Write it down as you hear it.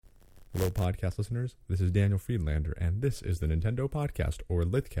Hello, podcast listeners. This is Daniel Friedlander, and this is the Nintendo Podcast, or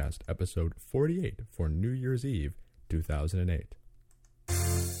Lithcast, episode 48 for New Year's Eve, 2008.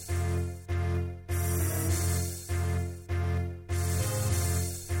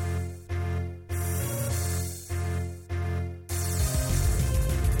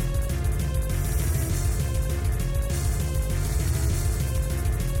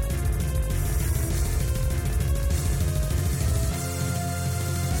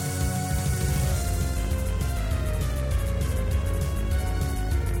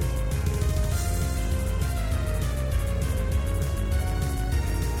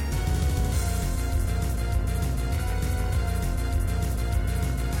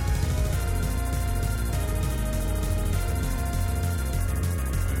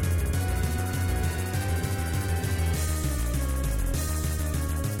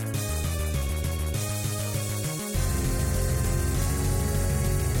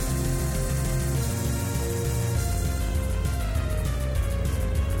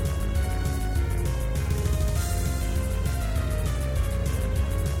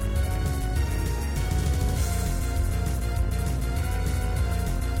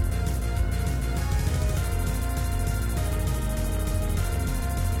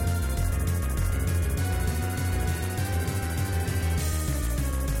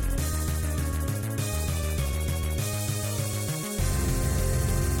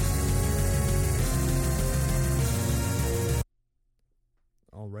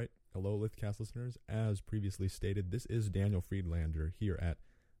 Hello, Lithcast listeners. As previously stated, this is Daniel Friedlander here at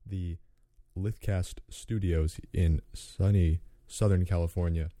the Lithcast Studios in sunny Southern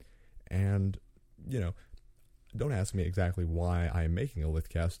California. And, don't ask me exactly why I'm making a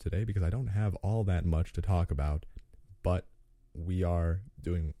Lithcast today, because I don't have all that much to talk about, but we are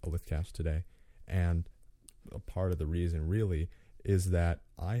doing a Lithcast today. And a part of the reason, really, is that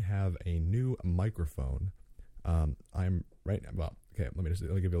I have a new microphone. I'm right now, well, okay, let me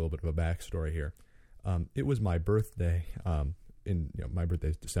give you a little bit of a backstory here. It was my birthday. My birthday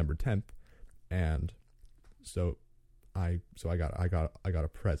is December 10th, and so I got a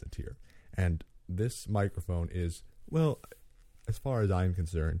present here. And this microphone is, well, as far as I'm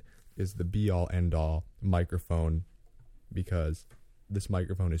concerned, is the be all end all microphone, because this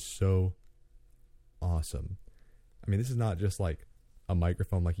microphone is so awesome. I mean, this is not just like a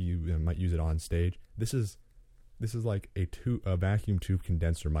microphone like you might use it on stage. This is like a vacuum tube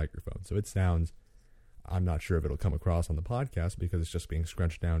condenser microphone. So it sounds, I'm not sure if it'll come across on the podcast because it's just being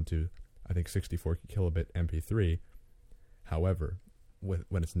scrunched down to, I think, 64 kilobit MP3. However,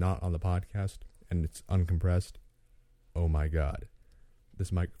 when it's not on the podcast and it's uncompressed, oh my God,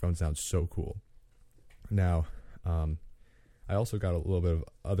 this microphone sounds so cool. Now, I also got a little bit of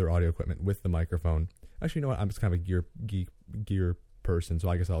other audio equipment with the microphone. Actually, you know what? I'm just kind of a gear person, so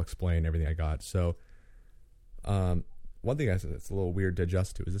I guess I'll explain everything I got. So, one thing it's a little weird to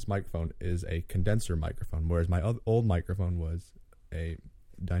adjust to is this microphone is a condenser microphone, whereas my old microphone was a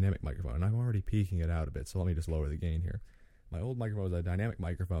dynamic microphone, and I'm already peaking it out a bit, so let me just lower the gain here. My old microphone was a dynamic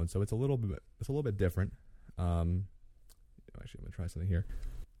microphone, so it's a little bit different. Actually, I'm gonna try something here.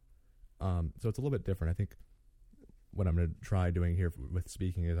 So it's a little bit different. I think what I'm gonna try doing here with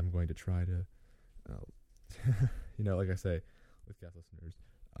speaking is I'm going to try to, like I say, with cast listeners,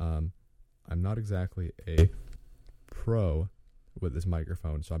 I'm not exactly a pro with this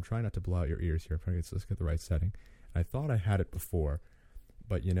microphone, so I'm trying not to blow out your ears here. I'm trying to get the right setting. And I thought I had it before,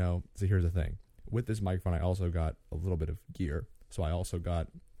 but so here's the thing. With this microphone, I also got a little bit of gear. So I also got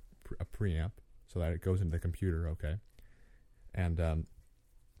a preamp so that it goes into the computer, okay? And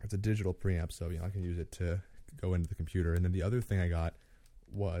it's a digital preamp, so I can use it to go into the computer. And then the other thing I got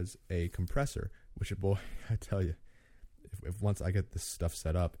was a compressor, which, boy, I tell you, if once I get this stuff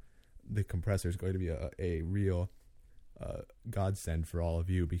set up, the compressor is going to be a real godsend for all of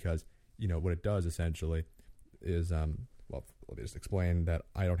you, because what it does essentially is let me just explain that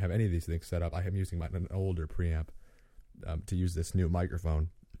I don't have any of these things set up. I am using an older preamp to use this new microphone,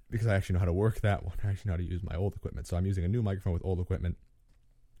 because I actually know how to work that one. I actually know how to use my old equipment, so I'm using a new microphone with old equipment.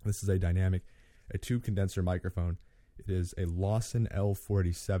 This is a tube condenser microphone. It is a Lawson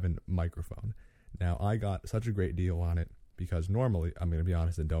L47 microphone. Now, I got such a great deal on it because normally, I'm going to be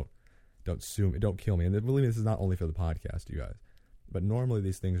honest, and don't sue me, don't kill me. And believe me, this is not only for the podcast, you guys. But normally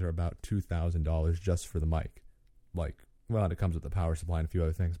these things are about $2,000 just for the mic. It comes with the power supply and a few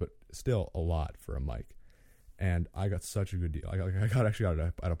other things, but still a lot for a mic. And I got such a good deal. I got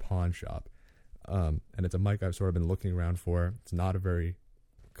it at a pawn shop. And it's a mic I've sort of been looking around for. It's not a very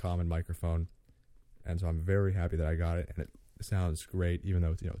common microphone. And so I'm very happy that I got it. And it sounds great, even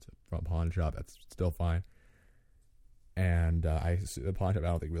though it's from a pawn shop. That's still fine. and the pawn shop I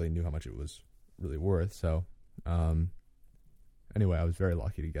don't think really knew how much it was really worth. So anyway, I was very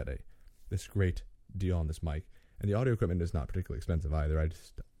lucky to get this great deal on this mic, and the audio equipment is not particularly expensive either. I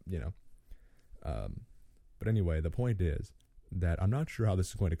just but anyway, the point is that I'm not sure how this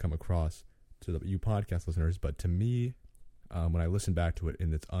is going to come across to you podcast listeners, but to me, when I listen back to it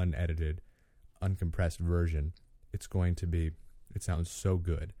in its unedited, uncompressed version, it sounds so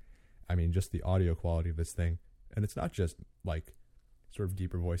good. I mean, just the audio quality of this thing, and it's not just like sort of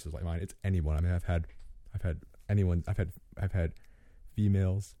deeper voices like mine. It's anyone. I mean, I've had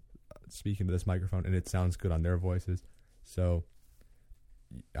females speaking to this microphone, and it sounds good on their voices. So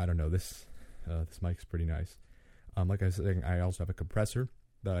I don't know. This mic's pretty nice. Like I was saying, I also have a compressor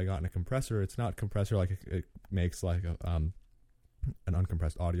that I got in a compressor. It's not compressor like it makes like an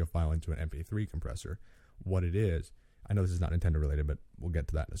uncompressed audio file into an MP3 compressor. What it is, I know this is not Nintendo related, but we'll get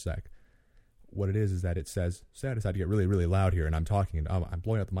to that in a sec. What it is that it says, say I decide to get really, really loud here, and I'm talking, and I'm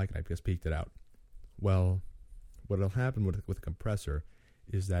blowing out the mic, and I just peaked it out. Well, what'll happen with a compressor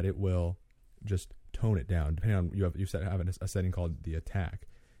is that it will just tone it down. Depending on you have a setting called the attack,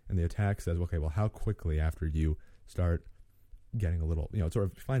 and the attack says, okay, well, how quickly after you start getting a little, it sort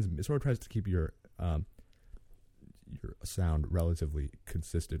of tries to keep your sound relatively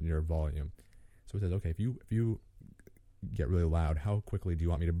consistent in your volume. So it says, okay, if you get really loud, how quickly do you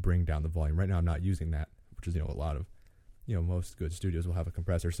want me to bring down the volume? Right now, I'm not using that, which is a lot of most good studios will have a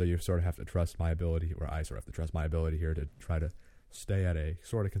compressor, so you sort of have to trust my ability, or I sort of have to trust my ability here to try to stay at a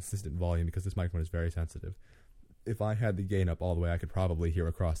sort of consistent volume, because this microphone is very sensitive. If I had the gain up all the way, I could probably hear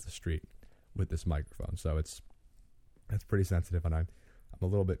across the street with this microphone. So it's pretty sensitive, and I'm a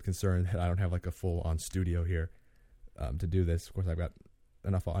little bit concerned that I don't have like a full on studio here to do this. Of course, I've got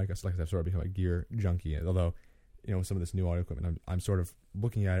enough. I guess like I've sort of become a gear junkie. Although, with some of this new audio equipment, I'm sort of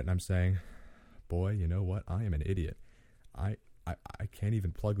looking at it and I'm saying, boy, you know what? I am an idiot. I can't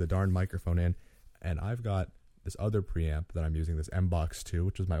even plug the darn microphone in, and I've got this other preamp that I'm using, this MBox 2,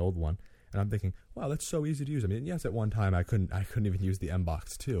 which was my old one, and I'm thinking, wow, that's so easy to use. I mean, yes, at one time I couldn't even use the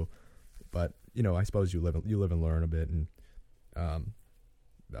MBox 2, but I suppose you live and learn a bit, and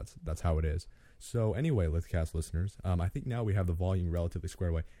that's how it is. So anyway, Lithcast listeners, I think now we have the volume relatively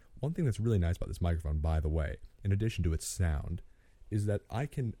squared away. One thing that's really nice about this microphone, by the way, in addition to its sound, is that I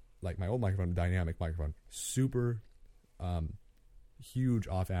can, like my old microphone, dynamic microphone, super huge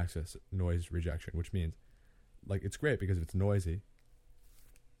off-axis noise rejection, which means, like, it's great because if it's noisy,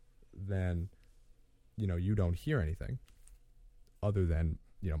 then, you don't hear anything other than,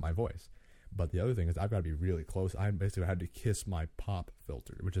 my voice. But the other thing is I've got to be really close. I basically had to kiss my pop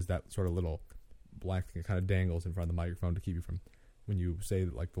filter, which is that sort of little black thing that kind of dangles in front of the microphone to keep you from, when you say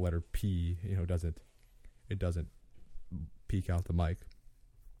like the letter P, it doesn't peek out the mic.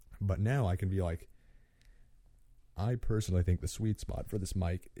 But now I can be like, I personally think the sweet spot for this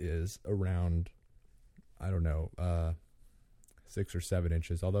mic is around, 6 or 7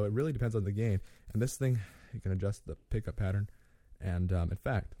 inches, although it really depends on the gain. And this thing, you can adjust the pickup pattern. And in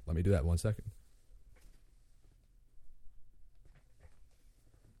fact, let me do that 1 second.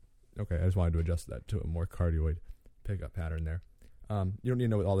 Okay, I just wanted to adjust that to a more cardioid pickup pattern there. You don't need to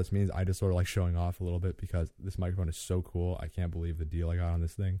know what all this means. I just sort of like showing off a little bit because this microphone is so cool. I can't believe the deal I got on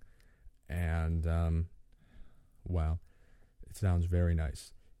this thing. And wow, it sounds very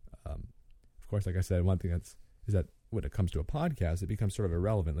nice. Of course, like I said, one thing is that when it comes to a podcast, it becomes sort of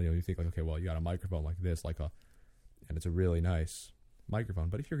irrelevant. You think like, okay, well, you got a microphone like this, and it's a really nice microphone.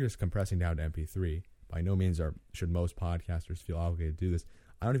 But if you're just compressing down to MP3, by no means should most podcasters feel obligated to do this.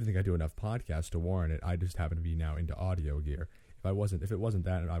 I don't even think I do enough podcasts to warrant it. I just happen to be now into audio gear. If it wasn't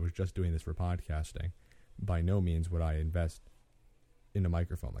that, and I was just doing this for podcasting, by no means would I invest in a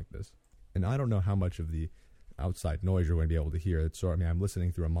microphone like this. And I don't know how much of the outside noise you're going to be able to hear. I'm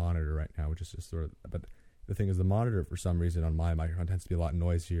listening through a monitor right now, which is just sort of. But the thing is, the monitor for some reason on my microphone tends to be a lot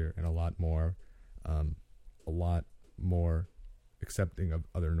noisier and a lot more accepting of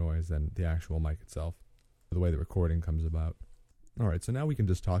other noise than the actual mic itself. The way the recording comes about. All right, so now we can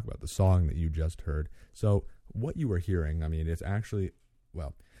just talk about the song that you just heard. So what you were hearing, it's actually,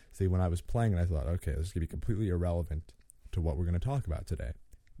 when I was playing it, I thought, okay, this is going to be completely irrelevant to what we're going to talk about today.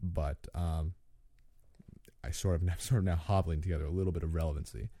 But I sort of now hobbling together a little bit of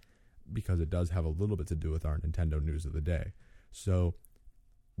relevancy because it does have a little bit to do with our Nintendo news of the day. So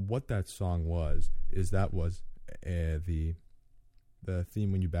what that song was the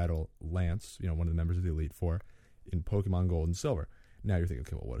theme when you battle Lance, one of the members of the Elite Four, in Pokemon Gold and Silver. Now you're thinking,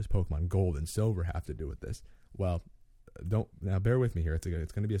 okay, well, what does Pokemon Gold and Silver have to do with this? Well, bear with me here. It's going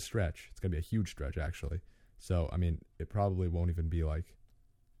to be a stretch. It's going to be a huge stretch, actually. So, it probably won't even be like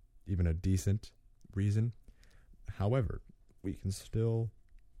even a decent reason. However, we can still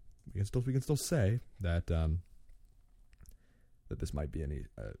say that that this might be a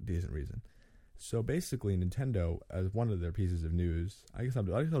decent reason. So basically, Nintendo, as one of their pieces of news, I guess I'll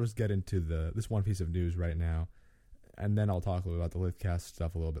just get into this one piece of news right now, and then I'll talk a little about the Lithcast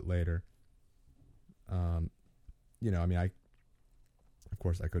stuff a little bit later. Of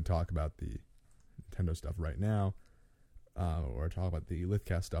course, I could talk about the Nintendo stuff right now, or talk about the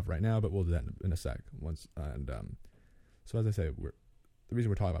Lithcast stuff right now, but we'll do that in a sec. So as I say, the reason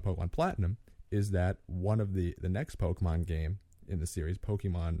we're talking about Pokemon Platinum is that one of the next Pokemon game in the series, the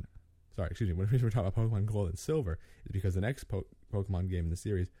reason we're talking about Pokemon Gold and Silver is because the next Pokemon game in the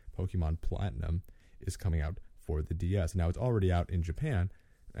series, Pokemon Platinum, is coming out for the DS. Now, it's already out in Japan,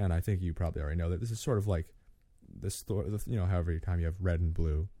 and I think you probably already know that this is sort of like this, how every time you have Red and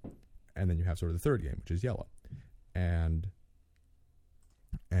Blue, and then you have sort of the third game, which is Yellow, and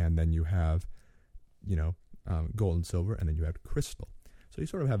then you have, Gold and Silver, and then you have Crystal. So you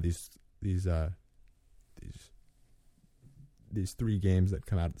sort of have these three games that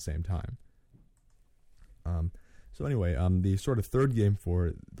come out at the same time. So anyway, the sort of third game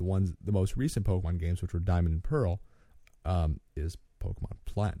for the most recent Pokemon games, which were Diamond and Pearl, is Pokemon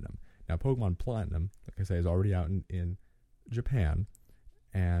Platinum. Now, Pokemon Platinum, like I say, is already out in Japan,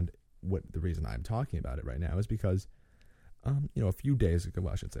 and the reason I'm talking about it right now is because, a few days ago,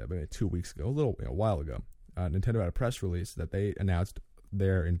 well, I should say, maybe 2 weeks ago, a while ago, Nintendo had a press release that they announced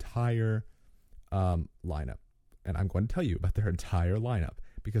their entire lineup. And I'm going to tell you about their entire lineup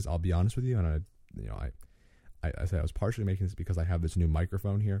because I'll be honest with you, and I say I was partially making this because I have this new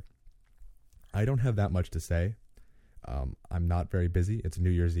microphone here. I don't have that much to say. I'm not very busy. It's New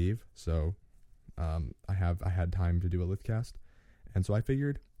Year's Eve, so I had time to do a Lithcast, and so I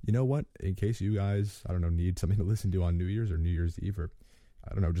figured, you know what? In case you guys, I don't know, need something to listen to on New Year's or New Year's Eve, or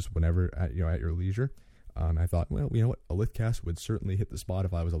I don't know, just whenever at your leisure, I thought, well, you know what? A Lithcast would certainly hit the spot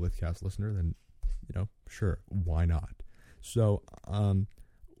if I was a Lithcast listener. Then, sure, why not? So,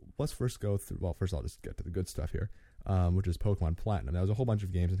 let's first go through. Well, first I'll just get to the good stuff here, which is Pokemon Platinum. There was a whole bunch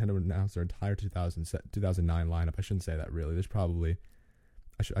of games. Nintendo announced their entire 2009 lineup. I shouldn't say that really. There's probably,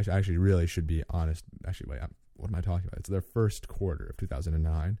 I actually really should be honest. Actually, wait, what am I talking about? It's their first quarter of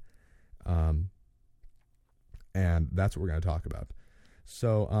 2009, and that's what we're going to talk about.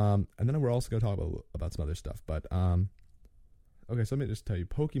 So, and then we're also going to talk about some other stuff. But okay, so let me just tell you,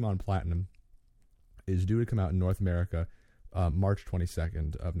 Pokemon Platinum is due to come out in North America March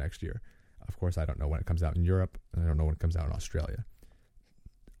 22nd of next year. Of course, I don't know when it comes out in Europe, and I don't know when it comes out in Australia.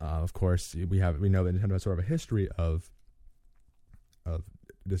 Of course, we know that Nintendo has sort of a history of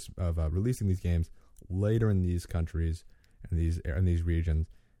releasing these games later in these countries and these regions.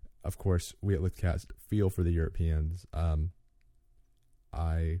 Of course, we at Lithcast feel for the Europeans.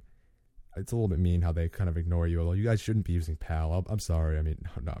 It's a little bit mean how they kind of ignore you. Although you guys shouldn't be using PAL. I'm sorry. I mean,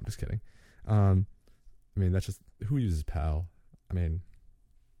 no, I'm just kidding. That's just, who uses PAL? I mean,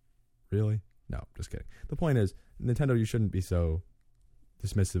 really? No, just kidding. The point is, Nintendo, you shouldn't be so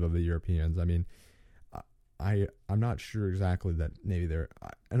dismissive of the Europeans. I mean, I'm not sure exactly that maybe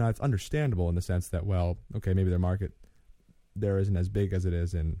and it's understandable in the sense that, well, okay, maybe their market there isn't as big as it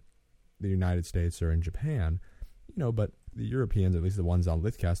is in the United States or in Japan, but the Europeans, at least the ones on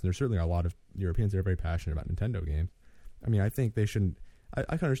Lithcast, and there certainly are a lot of Europeans that are very passionate about Nintendo games. I mean, I think they shouldn't,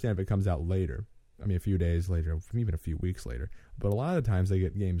 I can understand if it comes out later. I mean, a few days later, even a few weeks later. But a lot of times they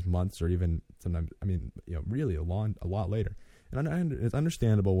get games months or even sometimes, really a lot later. And it's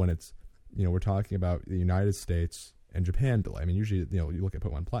understandable when it's, we're talking about the United States and Japan delay. I mean, usually, you look at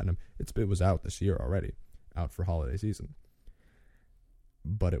Pokemon Platinum, it was out this year already, out for holiday season.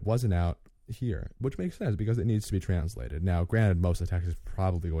 But it wasn't out here, which makes sense because it needs to be translated. Now, granted, most of the text is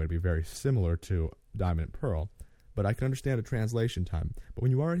probably going to be very similar to Diamond and Pearl, but I can understand a translation time. But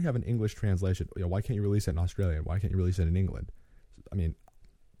when you already have an English translation, why can't you release it in Australia? Why can't you release it in England? I mean,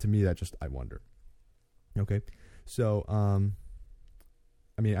 to me, I wonder. Okay, so I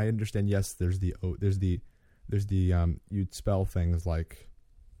understand. Yes, there's the you'd spell things like,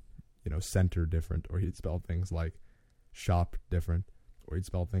 center different, or you'd spell things like shop different, or you'd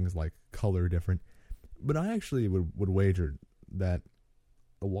spell things like color different. But I actually would wager that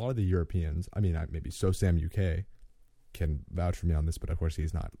a lot of the Europeans, maybe Sam UK can vouch for me on this, but of course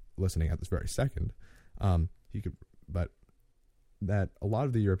he's not listening at this very second. But that a lot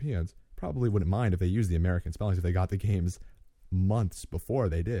of the Europeans probably wouldn't mind if they used the American spellings if they got the games months before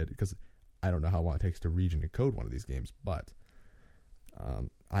they did, because I don't know how long it takes to region and code one of these games. But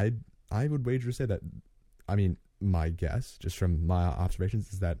I would wager to say that, my guess, just from my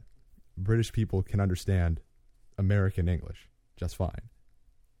observations, is that British people can understand American English just fine.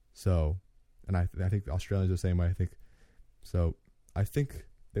 So, and I think the Australians are the same way. I think so. I think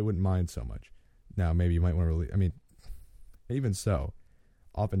they wouldn't mind so much. Now, maybe you might want to really. I mean, even so,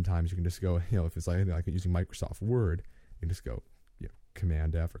 oftentimes you can just go. If it's like using Microsoft Word, you can just go,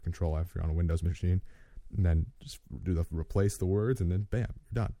 Command F or Control F if you're on a Windows machine, and then just replace the words, and then bam,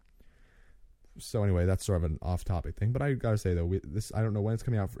 you're done. So anyway, that's sort of an off-topic thing. But I gotta say though, I don't know when it's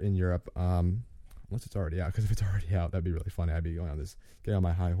coming out in Europe. Unless it's already out, because if it's already out, that'd be really funny. I'd be getting on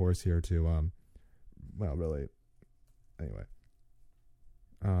my high horse here to, really, anyway.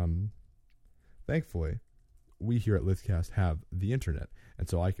 Thankfully, we here at Lithcast have the internet, and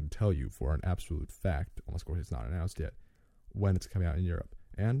so I can tell you for an absolute fact, unless of course it's not announced yet, when it's coming out in Europe.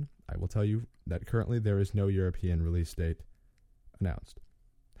 And I will tell you that currently there is no European release date announced.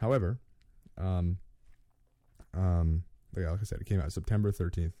 However, like I said, it came out September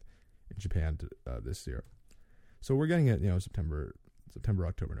 13th. In Japan this year, so we're getting it. September,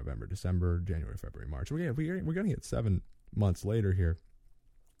 October, November, December, January, February, March. We're getting it 7 months later here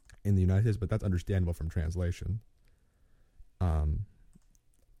in the United States, but that's understandable from translation. I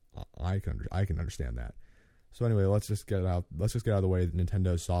can understand that. So anyway, let's just get out of the way.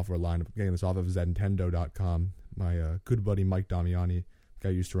 Nintendo's software line. I'm getting this off of Zentendo.com. My good buddy Mike Damiani, guy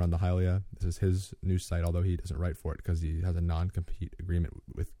who used to run the Hylia. This is his news site, although he doesn't write for it because he has a non-compete agreement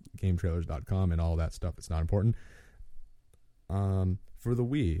with GameTrailers.com and all that stuff. It's not important. For the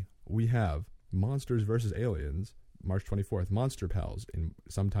Wii, we have Monsters vs. Aliens, March 24th. Monster Pals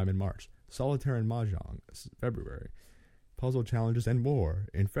sometime in March. Solitaire and Mahjong, February. Puzzle Challenges and More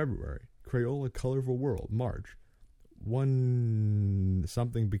in February. Crayola Colorful World, March. One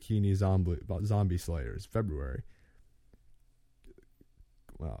something bikini zombie slayers, February.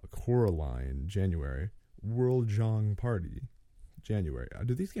 Coraline, January. World Jong Party, January.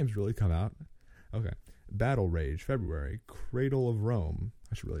 Do these games really come out? Okay. Battle Rage, February. Cradle of Rome.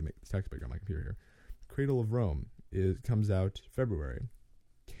 I should really make this text bigger on my computer here. Cradle of Rome comes out February.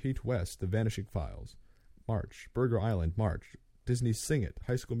 Kate West, The Vanishing Files, March. Burger Island, March. Disney Sing It,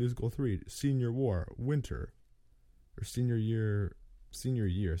 High School Musical 3, Senior War, Winter. Or Senior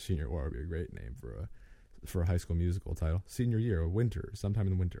War would be a great name for a High School Musical title. Senior Year, Winter, sometime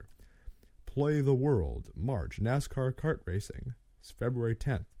in the winter. Play the World, March. NASCAR Kart Racing, February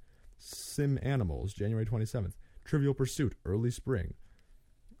 10th. Sim Animals, January 27th. Trivial Pursuit, early spring.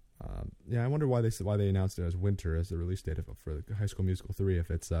 I wonder why they announced it as winter as the release date for the High School Musical 3 if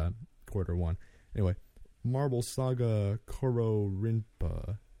it's quarter 1. Anyway, Marble Saga Koro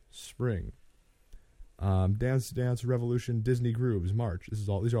Rinpa, spring. Dance Dance Revolution Disney Grooves, March. These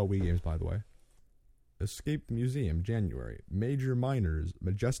are all Wii games, by the way. Escape the Museum, January. Major Minors,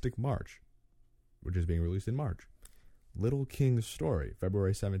 Majestic March, which is being released in March. Little King's Story,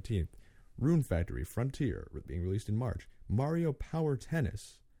 February 17th. Rune Factory Frontier, being released in March. Mario Power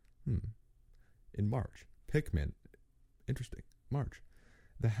Tennis, in March. Pikmin, interesting, March.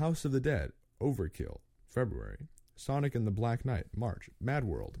 The House of the Dead, Overkill, February. Sonic and the Black Knight, March. Mad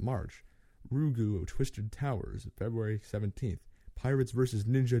World, March. Rugu Twisted Towers, February 17th. Pirates vs.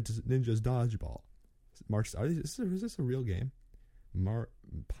 Ninjas Dodgeball, March. Is this a real game?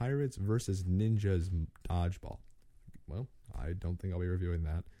 Pirates vs. Ninjas Dodgeball. Well, I don't think I'll be reviewing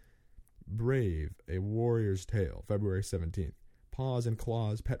that. Brave, A Warrior's Tale, February 17th. Paws and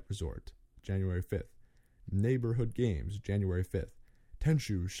Claws Pet Resort, January 5th. Neighborhood Games, January 5th.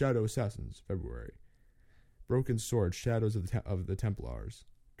 Tenchu Shadow Assassins, February. Broken Sword Shadows of the Templars,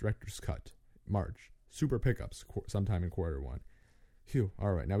 Director's Cut, March. Super Pickups, sometime in quarter 1. Phew.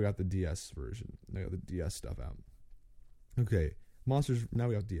 Alright, now we got the DS version. Now we got the DS stuff out. Okay, now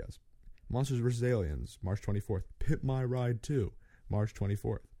we got DS. Monsters vs. Aliens, March 24th. Pit My Ride 2, March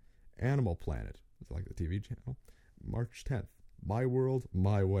 24th. Animal Planet, it's like the TV channel, March 10th. My World,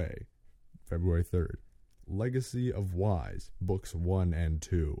 My Way, February 3rd. Legacy of Wise, Books 1 and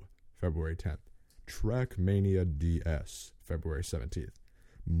 2, February 10th. Trackmania DS, February 17th.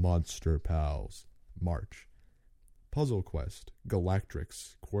 Monster Pals, March. Puzzle Quest,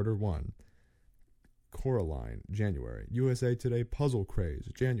 Galactrix, quarter 1. Coraline, January. USA Today Puzzle Craze,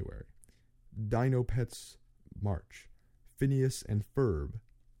 January. Dino Pets, March. Phineas and Ferb,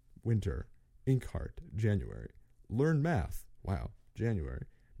 winter. Inkheart, January. Learn Math, wow, January.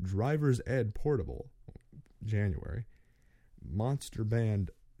 Driver's Ed Portable, January. Monster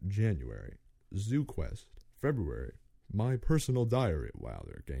Band, January. Zoo Quest, February. My Personal Diary, wow,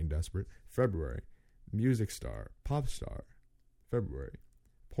 they're getting desperate, February. Music Star, Pop Star, February.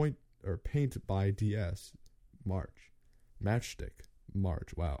 Paint by DS, March. Matchstick,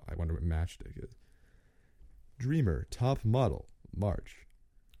 March. Wow, I wonder what Matchstick is. Dreamer, Top Model, March.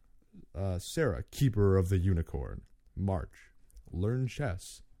 Sarah, Keeper of the Unicorn, March. Learn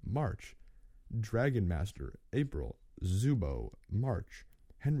Chess, March. Dragon Master, April. Zubo, March.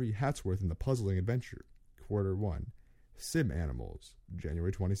 Henry Hatsworth and the Puzzling Adventure, Quarter 1. Sim Animals,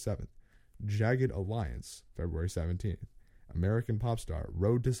 January 27th. Jagged Alliance, February 17th. American Popstar,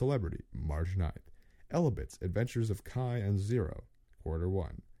 Road to Celebrity, March 9th. Elebits, Adventures of Kai and Zero, Quarter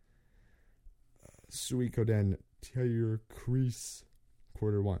 1. Suikoden Taylor Crease,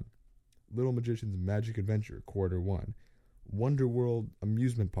 Quarter 1. Little Magician's Magic Adventure, Quarter 1. Wonder World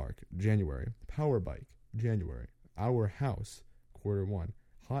Amusement Park, January. Power Bike, January. Our House, Quarter 1.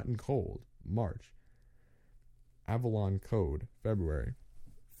 Hot and Cold, March. Avalon Code, February.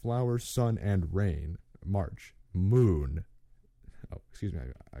 Flower, Sun, and Rain, March. Moon. Oh, excuse me,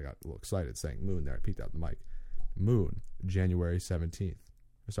 I got a little excited saying Moon there. I peeked out the mic. Moon, January 17th.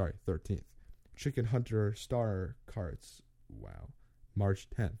 Sorry, 13th. Chicken Hunter Star Carts, wow, March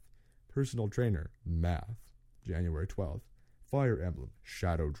 10th. Personal Trainer, Math, January 12th. Fire Emblem,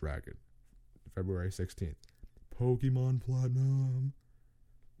 Shadow Dragon, February 16th. Pokemon Platinum,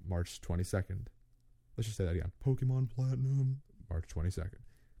 March 22nd. Let's just say that again. Pokemon Platinum, March 22nd.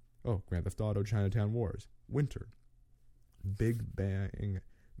 Oh, Grand Theft Auto Chinatown Wars, Winter. Big Bang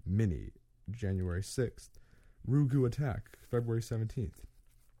Mini, January 6th. Rugu Attack, February 17th.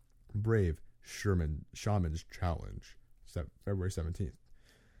 Brave Shaman's Challenge, February 17th.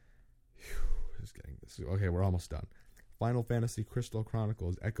 Just getting this. Okay, we're almost done. Final Fantasy Crystal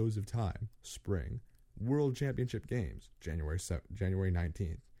Chronicles Echoes of Time, Spring. World Championship Games, January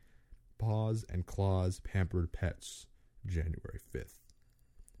 19th. Paws and Claws Pampered Pets, January 5th.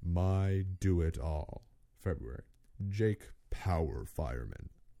 My Do It All, February. Jake Power Fireman,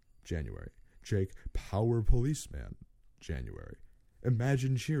 January. Jake Power Policeman, January.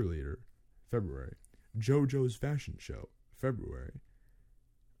 Imagine Cheerleader, February. JoJo's Fashion Show, February.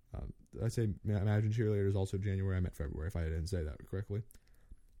 Did I say Imagine Cheerleader is also January? I meant February if I didn't say that correctly.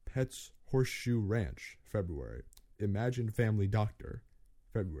 Pets Horseshoe Ranch, February. Imagine Family Doctor,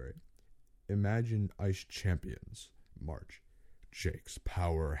 February. Imagine Ice Champions, March. Jake's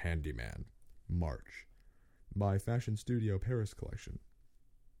Power Handyman, March. My Fashion Studio Paris collection.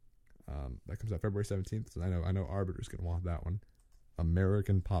 That comes out February 17th. So I know Arbiter's going to want that one.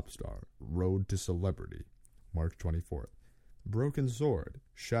 American Popstar, Road to Celebrity, March 24th. Broken Sword,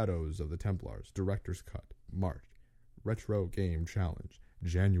 Shadows of the Templars, Director's Cut, March. Retro Game Challenge,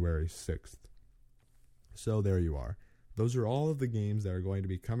 January 6th. So there you are. Those are all of the games that are going to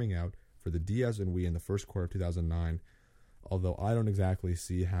be coming out for the DS and Wii in the first quarter of 2009. Although I don't exactly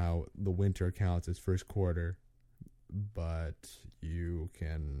see how the winter counts as first quarter, but you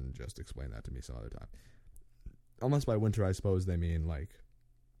can just explain that to me some other time. Unless by winter I suppose they mean like...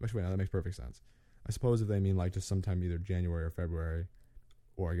 Actually, wait, no, that makes perfect sense. I suppose if they mean like just sometime either January or February,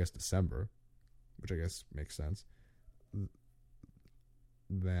 or I guess December, which I guess makes sense,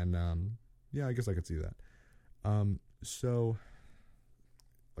 then, yeah, I guess I could see that. So,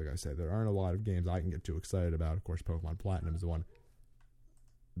 like I said, there aren't a lot of games I can get too excited about. Of course, Pokemon Platinum is the one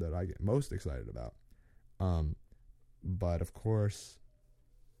that I get most excited about. But, of course,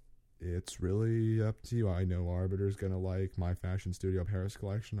 it's really up to you. I know Arbiter's going to like my Fashion Studio Paris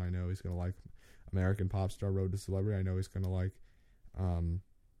collection. I know he's going to like American Popstar Road to Celebrity. I know he's going to like,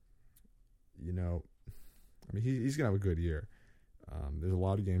 he's going to have a good year. There's a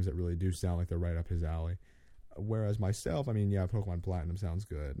lot of games that really do sound like they're right up his alley. Whereas myself, Pokemon Platinum sounds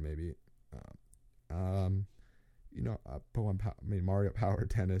good. Maybe, Mario Power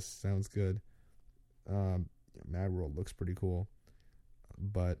Tennis sounds good. Mad World looks pretty cool.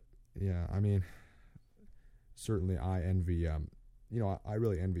 But, yeah, certainly I envy, I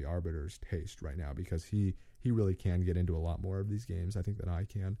really envy Arbiter's taste right now because he really can get into a lot more of these games, I think, than I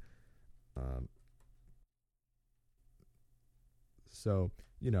can. So,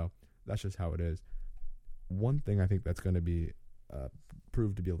 that's just how it is. One thing I think that's going to be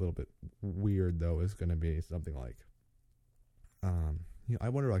proved to be a little bit weird, though, is going to be something like, I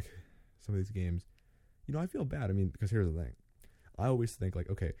wonder, like, some of these games, I feel bad. Because here's the thing. I always think, like,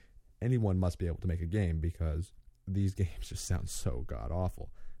 okay, anyone must be able to make a game because these games just sound so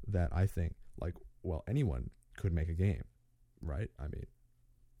god-awful that I think, like, well, anyone could make a game, right?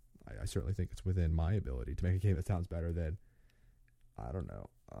 I certainly think it's within my ability to make a game that sounds better than, I don't know,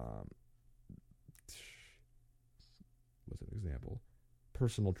 what's an example?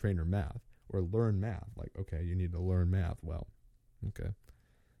 Personal Trainer Math, or Learn Math. Like, okay, you need to learn math. Well, okay,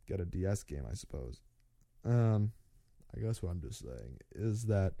 get a DS game, I suppose. I guess what I'm just saying is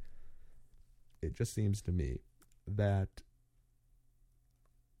that it just seems to me that,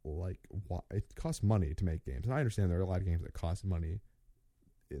 like, it costs money to make games. And I understand there are a lot of games that cost money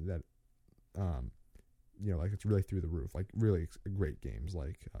that, like, it's really through the roof. Like, really great games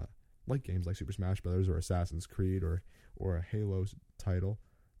like like games like Super Smash Bros. Or Assassin's Creed or a Halo title.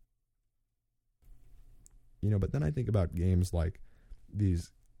 But then I think about games like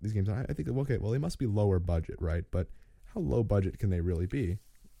these games, and I think, okay, well, they must be lower budget, right? But how low budget can they really be?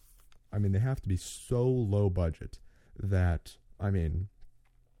 I mean, they have to be so low budget that,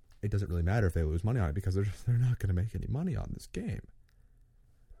 it doesn't really matter if they lose money on it, because they're not going to make any money on this game.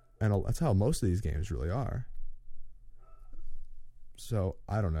 And that's how most of these games really are. So,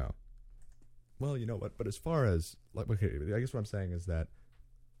 I don't know. Well, you know what? But as far as, okay, I guess what I'm saying is that,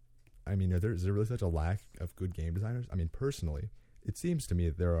 is there really such a lack of good game designers? Personally, it seems to me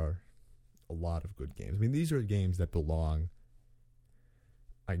that there are a lot of good games. These are games that belong,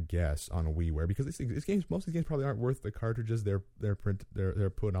 I guess, on a WiiWare, because these games, most of these games probably aren't worth the cartridges they're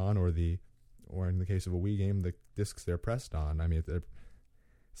put on, or in the case of a Wii game, the discs they're pressed on.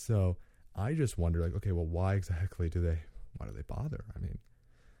 So I just wonder, okay, well, why exactly do they bother?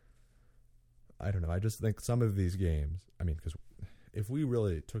 I don't know. I just think some of these games, because if we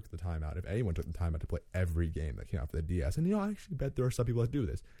really took the time out, if anyone took the time out to play every game that came out for the DS, and I actually bet there are some people that do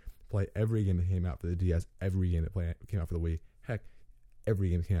this, play every game that came out for the DS, every game that came out for the Wii, heck,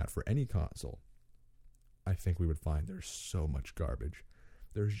 every game that came out for any console, I think we would find there's so much garbage.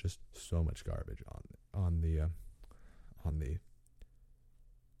 There's just so much garbage on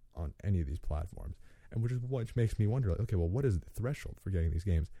any of these platforms, and which makes me wonder, okay, well, what is the threshold for getting these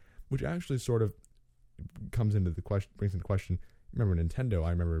games? Which actually sort of brings into question. Remember Nintendo? I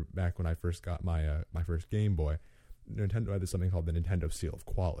remember back when I first got my first Game Boy, Nintendo had something called the Nintendo Seal of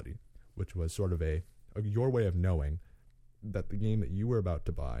Quality, which was sort of your way of knowing that the game that you were about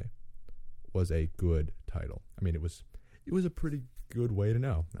to buy was a good title. It was a pretty good way to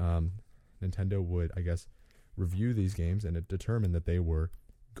know. Nintendo would, I guess, review these games, and it determined that they were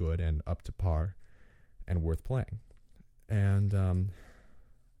good and up to par and worth playing. And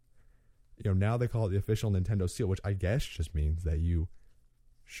now they call it the official Nintendo Seal, which I guess just means that you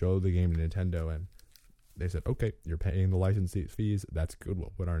show the game to Nintendo and they said, okay, you're paying the license fees. That's good.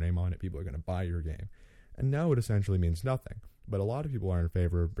 We'll put our name on it. People are going to buy your game. And now it essentially means nothing. But a lot of people are in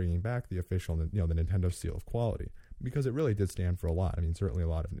favor of bringing back the official, the Nintendo Seal of Quality, because it really did stand for a lot. Certainly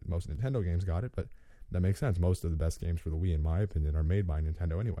most Nintendo games got it, but that makes sense. Most of the best games for the Wii, in my opinion, are made by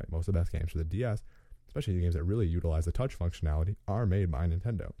Nintendo anyway. Most of the best games for the DS, especially the games that really utilize the touch functionality, are made by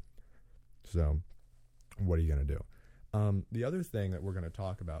Nintendo. So, what are you going to do? The other thing that we're going to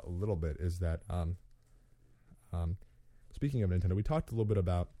talk about a little bit is that, speaking of Nintendo, we talked a little bit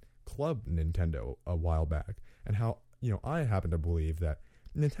about Club Nintendo a while back, and how, I happen to believe that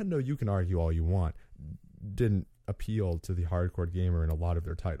Nintendo, you can argue all you want, didn't appeal to the hardcore gamer in a lot of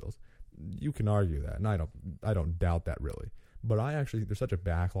their titles. You can argue that, and I don't doubt that really. But there's such a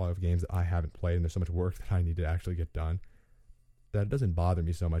backlog of games that I haven't played, and there's so much work that I need to actually get done, that it doesn't bother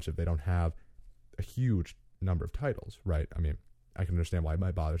me so much if they don't have a huge number of titles, right? I can understand why it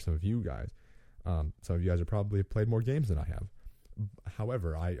might bother some of you guys. Some of you guys have probably played more games than I have.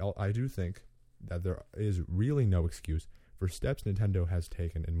 However, I do think that there is really no excuse for steps Nintendo has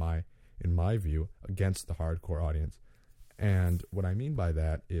taken, in my view, against the hardcore audience. And what I mean by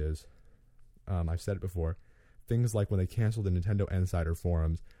that is, I've said it before, things like when they canceled the Nintendo Insider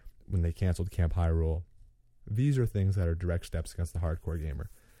forums, when they canceled Camp Hyrule, these are things that are direct steps against the hardcore gamer.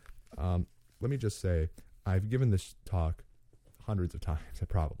 Let me just say, I've given this talk hundreds of times,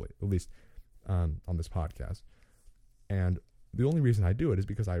 probably, at least on this podcast. And the only reason I do it is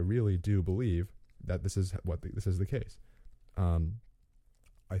because I really do believe that this is the case.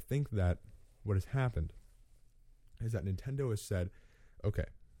 I think that what has happened is that Nintendo has said, okay,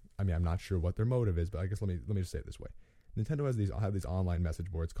 I'm not sure what their motive is, but I guess let me just say it this way. Nintendo has these online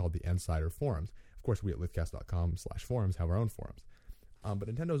message boards called the Insider Forums. Of course, we at lithcast.com/forums have our own forums. But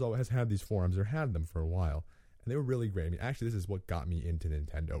Nintendo's always has had these forums, or had them for a while, and they were really great. Actually, this is what got me into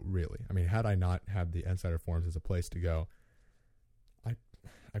Nintendo, really. Had I not had the Insider Forums as a place to go,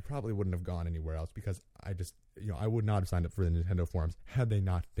 I probably wouldn't have gone anywhere else, because I would not have signed up for the Nintendo forums had they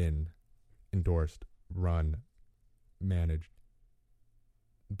not been endorsed, run, managed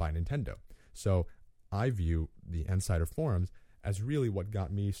by Nintendo. So I view the Insider Forums as really what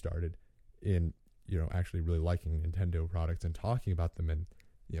got me started in, actually really liking Nintendo products and talking about them, and,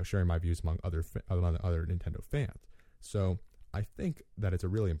 sharing my views among other Nintendo fans. So I think that it's a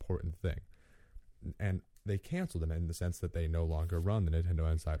really important thing. And they canceled them in the sense that they no longer run the Nintendo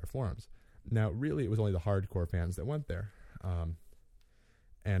Insider Forums. Now, really, it was only the hardcore fans that went there.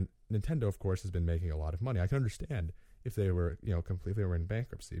 And Nintendo, of course, has been making a lot of money. I can understand if they were, completely in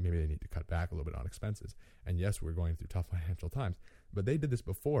bankruptcy, maybe they need to cut back a little bit on expenses. And yes, we're going through tough financial times, but they did this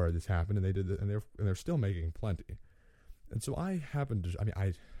before this happened, and they did this, and they're still making plenty. And so I happen to,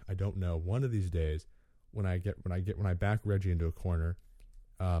 I don't know. One of these days, when I back Reggie into a corner,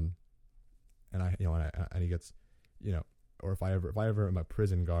 and he gets, or if I ever am a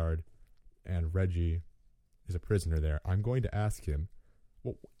prison guard, and Reggie is a prisoner there, I'm going to ask him,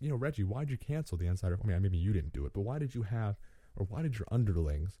 well, Reggie, why'd you cancel the Insider? I mean, maybe you didn't do it, but why did your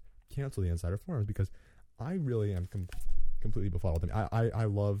underlings cancel the Insider Forums? Because I really am completely befuddled. I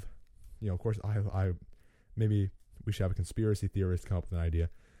love, of course, I maybe we should have a conspiracy theorist come up with an idea,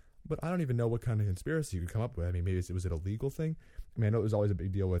 but I don't even know what kind of conspiracy you could come up with. I mean, maybe was it a legal thing? I mean, I know it was always a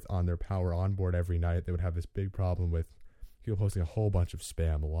big deal with on their Power Onboard every night. They would have this big problem with people posting a whole bunch of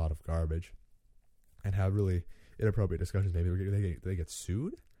spam, a lot of garbage, and have really inappropriate discussions. Maybe they get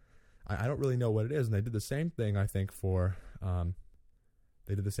sued. I don't really know what it is. And they did the same thing, I think,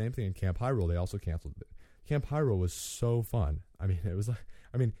 they did the same thing in Camp Hyrule. They also canceled it. Camp Hyrule was so fun. I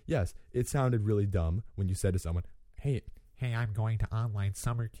mean, yes, it sounded really dumb when you said to someone, Hey, I'm going to online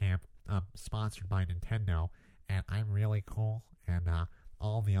summer camp, sponsored by Nintendo, and I'm really cool, and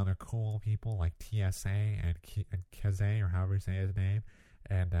all the other cool people like TSA and Kaze, or however you say his name,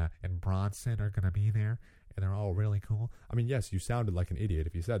 and Bronson are going to be there, and they're all really cool. I mean, yes, you sounded like an idiot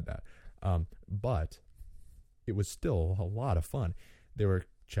if you said that, but it was still a lot of fun. There were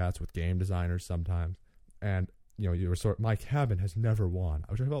chats with game designers sometimes, and you were my cabin has never won,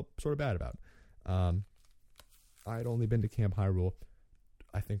 which I felt sort of bad about. I'd only been to Camp Hyrule,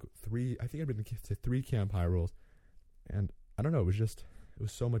 I think I'd been to 3 Camp Hyrules, and I don't know, it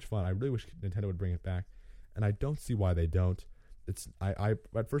was so much fun. I really wish Nintendo would bring it back, and I don't see why they don't. I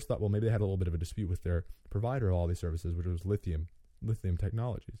at first thought, well, maybe they had a little bit of a dispute with their provider of all these services, which was Lithium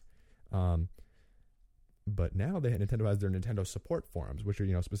Technologies. But now Nintendo has their Nintendo support forums, which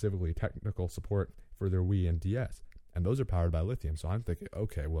are, specifically technical support for their Wii and DS. And those are powered by Lithium. So I'm thinking,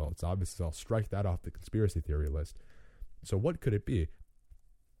 okay, well, it's obvious I'll strike that off the conspiracy theory list. So what could it be?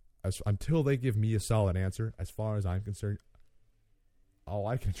 Until they give me a solid answer, as far as I'm concerned, all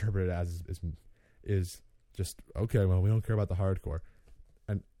I can interpret it as is just, okay, well, we don't care about the hardcore.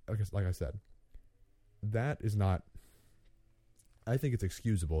 And like I said, that is not, I think it's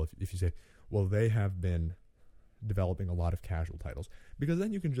excusable if you say, well, they have been developing a lot of casual titles, because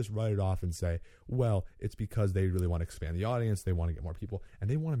then you can just write it off and say, well, it's because they really want to expand the audience, they want to get more people, and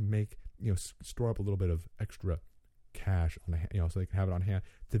they want to make, store up a little bit of extra cash on so they can have it on hand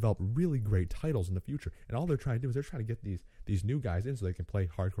to develop really great titles in the future. And all they're trying to do is they're trying to get these new guys in so they can play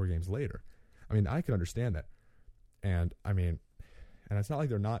hardcore games later. I mean, I can understand that, and it's not like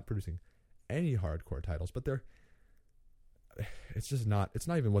they're not producing any hardcore titles, but it's not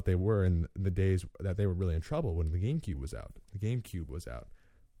even what they were in the days that they were really in trouble when the GameCube was out.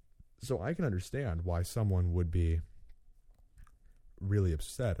 So I can understand why someone would be really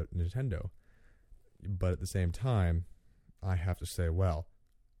upset at Nintendo. But at the same time, I have to say, well,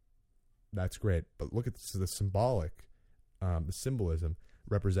 that's great. But look at the the symbolism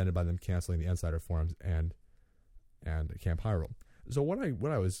represented by them canceling the Insider Forums and Camp Hyrule. So what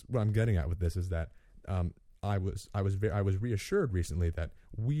I'm getting at with this is that I was reassured recently that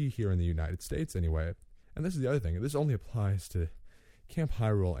we here in the United States, anyway, and this is the other thing. This only applies to Camp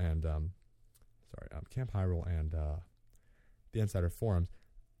Hyrule and the Insider Forums.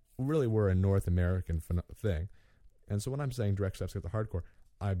 Really were a North American thing, and so when I'm saying direct steps against the hardcore,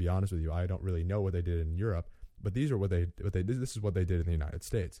 I'll be honest with you, I don't really know what they did in Europe, but these are what they did. This is what they did in the United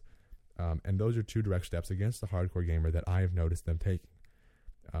States, and those are 2 direct steps against the hardcore gamer that I have noticed them taking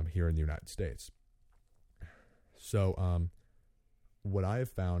here in the United States. So, what I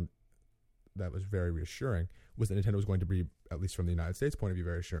have found that was very reassuring was that Nintendo was going to be, at least from the United States point of view,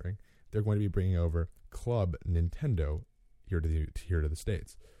 very reassuring. They're going to be bringing over Club Nintendo here to the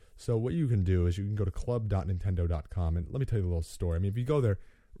States. So what you can do is you can go to club.nintendo.com, and let me tell you a little story. I mean, if you go there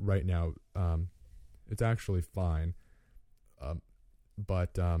right now, it's actually fine,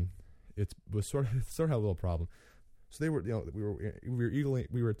 but it was sort of had a little problem. So they were, we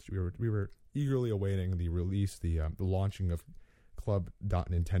were eagerly awaiting the release, the launching of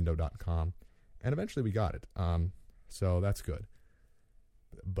club.nintendo.com, and eventually we got it. So that's good.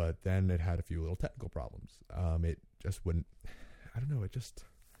 But then it had a few little technical problems. It just wouldn't. I don't know.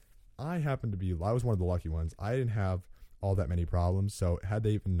 I was one of the lucky ones. I didn't have all that many problems. So had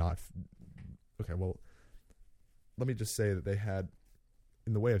they even not, okay, well, let me just say that they had,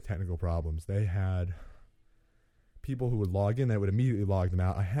 in the way of technical problems, they had people who would log in that would immediately log them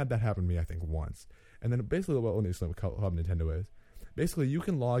out. I had that happen to me, I think, once. And then basically, let me explain what Club Nintendo is. Basically, you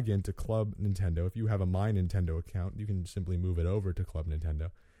can log into Club Nintendo. If you have a My Nintendo account, you can simply move it over to Club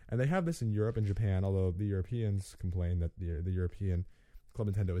Nintendo. And they have this in Europe and Japan, although the Europeans complain that the European Club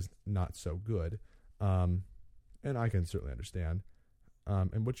Nintendo is not so good. and I can certainly understand.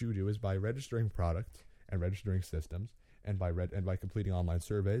 And what you do is by registering product and registering systems, and by completing online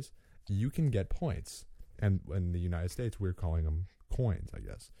surveys, you can get points. And in the United States, we're calling them coins, I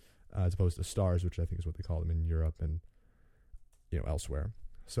guess, as opposed to stars, which I think is what they call them in Europe and elsewhere.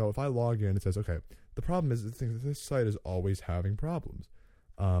 So if I log in, it says, okay, the problem is this site is always having problems.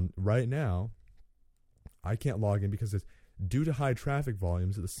 Right now, I can't log in because it's due to high traffic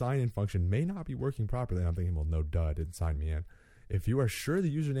volumes, the sign-in function may not be working properly. And I'm thinking, well, no, duh, it didn't sign me in. If you are sure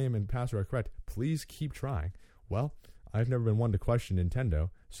the username and password are correct, please keep trying. Well, I've never been one to question Nintendo,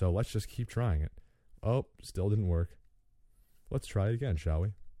 so let's just keep trying it. Oh, still didn't work. Let's try it again, shall we?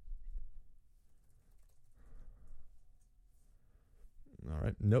 All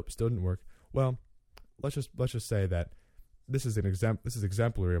right. Nope, still didn't work. Well, let's just say that this is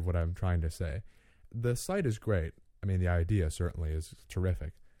exemplary of what I'm trying to say. The site is great. I mean, the idea certainly is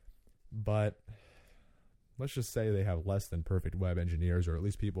terrific. But let's just say they have less than perfect web engineers, or at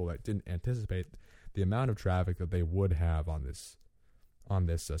least people that didn't anticipate the amount of traffic that they would have on this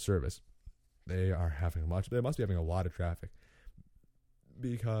service. They must be having a lot of traffic,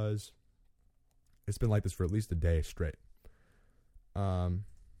 because it's been like this for at least a day straight. But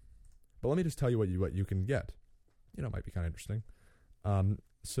let me just tell you what you can get. It might be kind of interesting.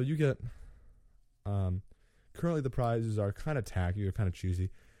 So you get, currently the prizes are kind of tacky, they're kind of choosy.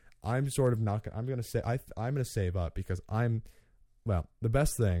 I'm going to save up because the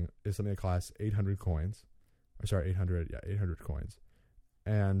best thing is something that costs 800 coins. 800 coins.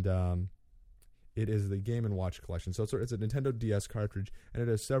 And, it is the Game & Watch collection. So it's a Nintendo DS cartridge, and it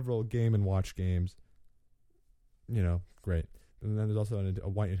has several Game & Watch games. Great. And then there's also a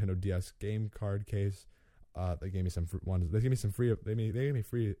white Nintendo DS game card case. They gave me some ones. They gave me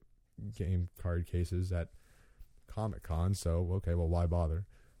free game card cases at Comic-Con. So okay, well, why bother?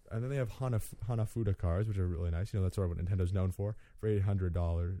 And then they have Hanafuda cards, which are really nice. That's sort of what Nintendo's known for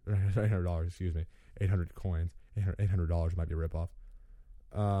 $800. Excuse me, 800 coins. $800 might be a ripoff.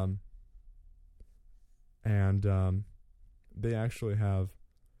 And they actually have.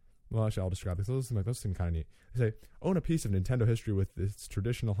 Well, actually, I'll describe this. Those seem kind of neat. They say, own a piece of Nintendo history with its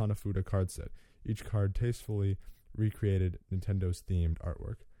traditional Hanafuda card set. Each card tastefully recreated Nintendo's themed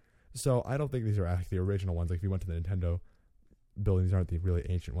artwork. So I don't think these are actually the original ones. Like if you went to the Nintendo building, these aren't the really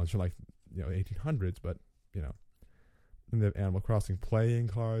ancient ones from 1800s, but And they have Animal Crossing playing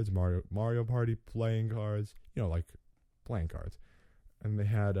cards, Mario Party playing cards, like playing cards. And they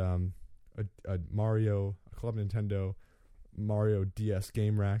had a Club Nintendo Mario DS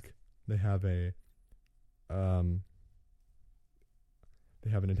game rack. They have a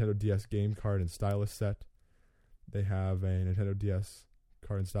Nintendo DS game card and stylus set. They have a Nintendo DS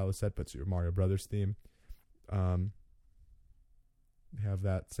card and stylus set, but Super Mario Brothers theme. They have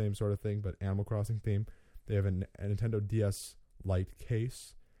that same sort of thing, but Animal Crossing theme. They have a Nintendo DS Lite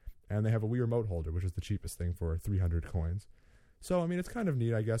case, and they have a Wii Remote holder, which is the cheapest thing for 300 coins. So, I mean, it's kind of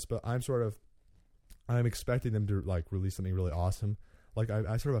neat, I guess, but I'm expecting them to, release something really awesome. I sort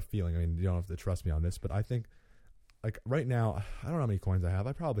of have a feeling, I mean, you don't have to trust me on this, but I think, right now, I don't know how many coins I have.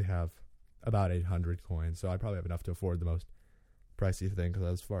 I probably have about 800 coins, so I probably have enough to afford the most pricey thing, because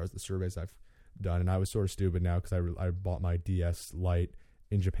as far as the surveys I've done, and I was sort of stupid now, because I bought my DS Lite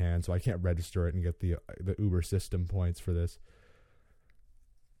in Japan, so I can't register it and get the Uber system points for this.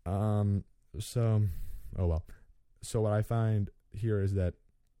 So, oh well. So what I find here is that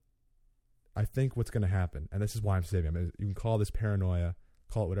I think what's going to happen, and this is why I'm saving. I mean, you can call this paranoia,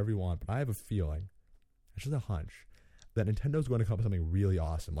 call it whatever you want, but I have a feeling, it's just a hunch, that Nintendo's going to come up with something really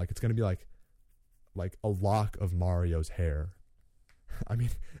awesome. It's going to be like a lock of Mario's hair. I mean,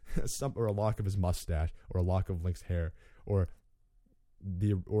 or a lock of his mustache, or a lock of Link's hair, or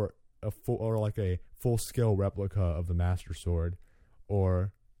a full scale replica of the Master Sword,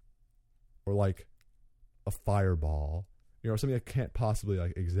 or like a fireball, something that can't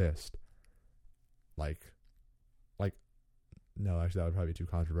possibly exist. No, actually that would probably be too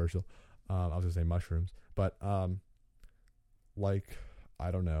controversial. I was gonna say mushrooms, but I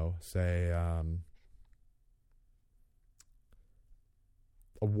don't know, say a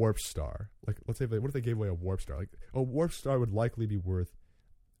warp star. Let's say what if they gave away a warp star? A warp star would likely be worth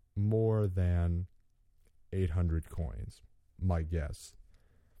more than 800 coins, my guess.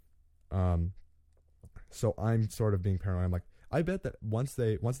 So I'm sort of being paranoid. I'm I bet that once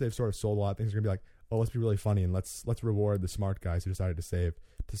they've sort of sold a lot of things, they're gonna be oh, let's be really funny and let's reward the smart guys who decided to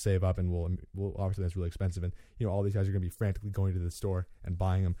save up, and we'll obviously that's really expensive, and all these guys are gonna be frantically going to the store and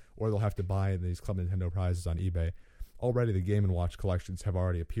buying them, or they'll have to buy these Club Nintendo prizes on eBay. Already the Game & Watch collections have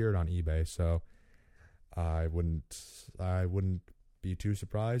already appeared on eBay, so I wouldn't be too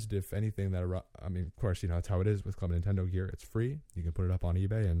surprised if anything that I mean, of course, that's how it is with Club Nintendo gear. It's free. You can put it up on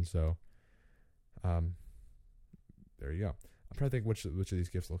eBay, and so there you go. I'm trying to think which of these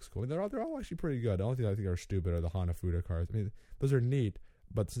gifts looks cool. They're all actually pretty good. The only thing I think are stupid are the Hanafuda cards. I mean, those are neat,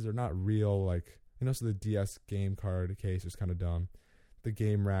 but since they're not real, so the DS game card case is kind of dumb. The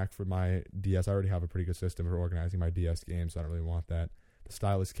game rack for my DS, I already have a pretty good system for organizing my DS games, so I don't really want that. The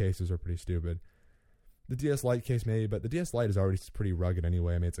stylus cases are pretty stupid. The DS Lite case maybe, but the DS Lite is already pretty rugged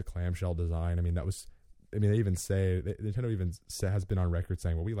anyway. I mean, it's a clamshell design. I mean, they even say, Nintendo even has been on record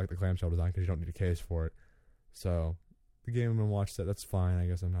saying, well, we like the clamshell design because you don't need a case for it. So the Game & Watch set, that's fine. I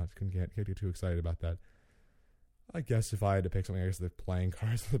guess can't get too excited about that. I guess if I had to pick something, I guess the playing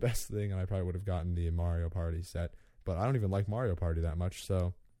cards are the best thing, and I probably would have gotten the Mario Party set. But I don't even like Mario Party that much,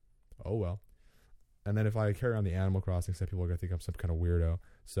 so oh well. And then if I carry on the Animal Crossing set, people are going to think I'm some kind of weirdo.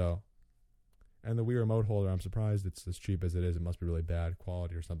 So, and the Wii Remote holder, I'm surprised it's as cheap as it is. It must be really bad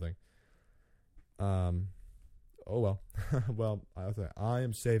quality or something. Oh well. Well, I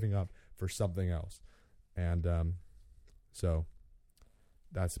am saving up for something else. And so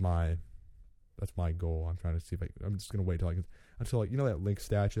that's my goal. I'm trying to see if I'm just going to wait until that Link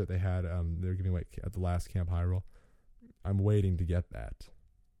statue that they had they're giving away at the last Camp Hyrule. I'm waiting to get that.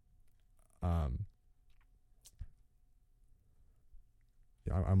 I'm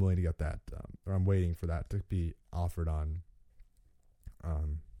willing to get that, or I'm waiting for that to be offered on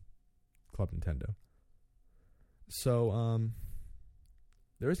Club Nintendo. So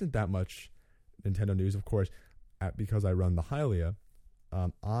there isn't that much Nintendo news, of course, because I run the Hylia.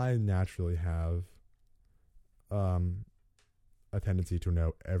 I naturally have a tendency to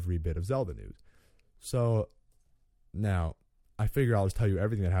know every bit of Zelda news. So now I figure I'll just tell you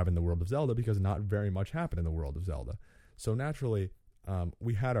everything that happened in the world of Zelda because not very much happened in the world of Zelda. So naturally,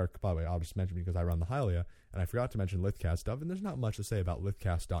 we had by the way, I'll just mention because I run the Hylia, and I forgot to mention Lithcast stuff, and there's not much to say about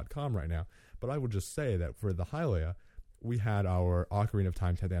Lithcast.com right now, but I will just say that for the Hylia, we had our Ocarina of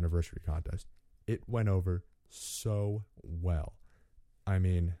Time 10th anniversary contest. It went over so well. I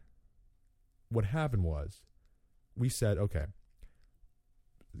mean, what happened was, we said, okay,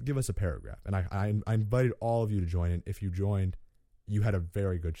 give us a paragraph. And I invited all of you to join in. If you joined, you had a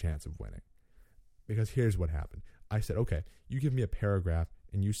very good chance of winning. Because here's what happened. I said, okay, you give me a paragraph,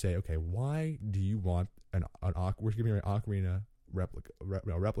 and you say, okay, why do you want we're giving you an Ocarina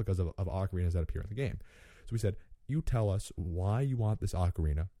replicas of Ocarinas that appear in the game. So we said, you tell us why you want this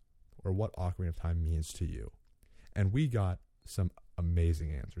Ocarina, or what Ocarina of Time means to you. And we got some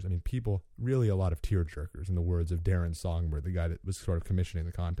amazing answers. I mean, really a lot of tearjerkers, in the words of Darren Songbird, the guy that was sort of commissioning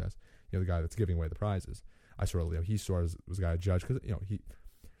the contest, the guy that's giving away the prizes. He sort of was a guy to judge because,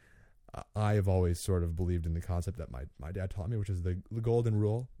 I have always sort of believed in the concept that my dad taught me, which is the golden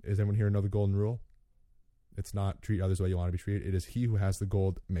rule. Is anyone here know the golden rule? It's not treat others the way you want to be treated. It is he who has the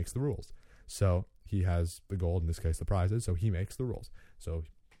gold makes the rules. So he has the gold, in this case the prizes, so he makes the rules. So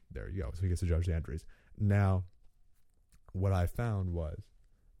there you go. So he gets to judge the entries. Now, what I found was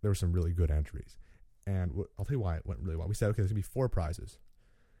there were some really good entries. And I'll tell you why it went really well. We said, okay, there's going to be 4 prizes.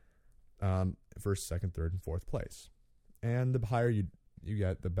 First, second, third, and fourth place. And the higher you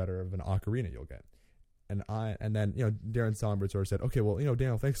get, the better of an Ocarina you'll get. And then Darren Songbird sort of said, okay, well,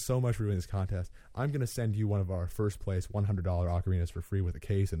 Daniel, thanks so much for doing this contest. I'm going to send you one of our first place $100 Ocarinas for free with a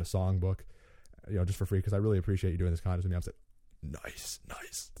case and a songbook, just for free, because I really appreciate you doing this contest with me. I said, nice.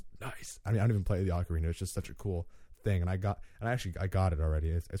 I mean, I don't even play the Ocarina. It's just such a cool thing. And I got it already.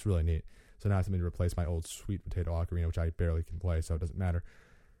 It's really neat. So now it's something to replace my old sweet potato Ocarina, which I barely can play, so it doesn't matter.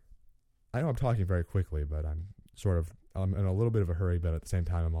 I know I'm talking very quickly, but I'm in a little bit of a hurry, but at the same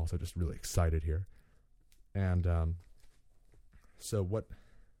time, I'm also just really excited here. And so what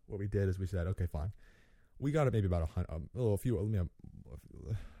we did is we said, okay, fine. We got it maybe about a little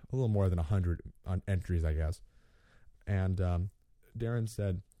more than 100 on entries, I guess. And Darren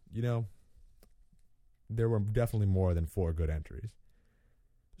said, there were definitely more than 4 good entries.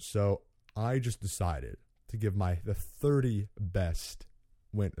 So I just decided to give the 30 best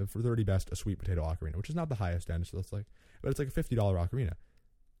a sweet potato Ocarina, which is not the highest end, so but it's like a $50 Ocarina.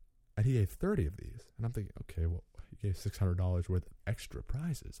 And he gave 30 of these. And I'm thinking, okay, well, he gave $600 worth of extra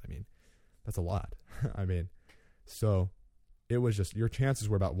prizes. I mean, that's a lot. I mean, so it was just, your chances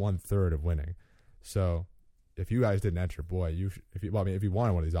were about 1/3 of winning. So if you guys didn't enter, boy, if you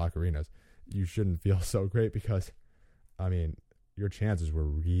wanted one of these Ocarinas, you shouldn't feel so great because, I mean, your chances were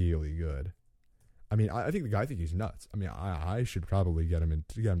really good. I mean, I think the guy, he's nuts. I mean, I should probably get him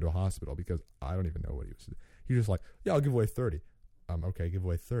to a hospital because I don't even know what he was. He's just like, yeah, I'll give away 30. Okay, give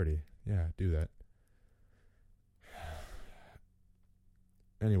away 30. Yeah, do that.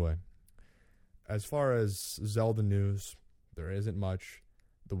 Anyway, as far as Zelda news, There isn't much.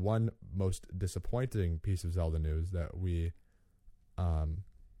 The one most disappointing piece of Zelda news that we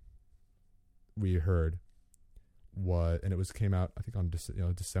heard and it came out I think on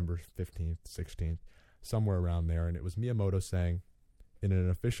December 15th, 16th, somewhere around there, and it was Miyamoto saying in an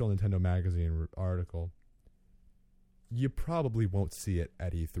official Nintendo Magazine article, you probably won't see it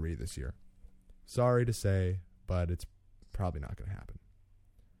at E3 this year. Sorry to say, but it's probably not going to happen.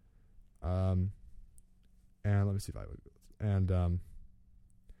 And let me see if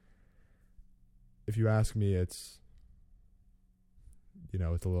if you ask me, it's a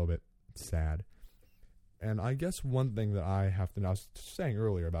little bit sad. And I guess one thing that I was saying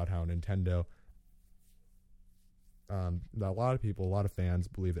earlier about how Nintendo, that a lot of fans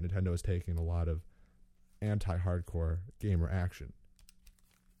believe that Nintendo is taking a lot of anti-hardcore gamer action.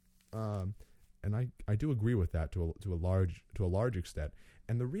 And I do agree with that to a large extent.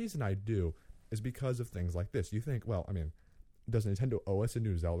 And the reason I do is because of things like this. You think, well, I mean, does Nintendo owe us a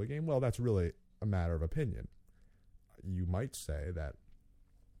new Zelda game? Well, that's really a matter of opinion. You might say that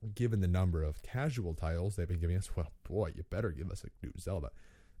given the number of casual titles they've been giving us, well, boy, you better give us a new Zelda.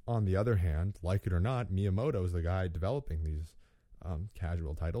 On the other hand, like it or not, Miyamoto is the guy developing these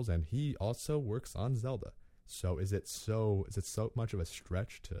casual titles, and he also works on Zelda. So is it so much of a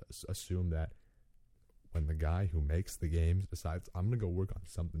stretch to assume that when the guy who makes the games decides, I'm going to go work on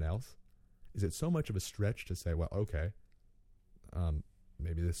something else, is it so much of a stretch to say, well, okay,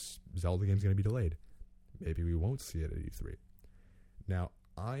 maybe this Zelda game is going to be delayed. Maybe we won't see it at E3. Now,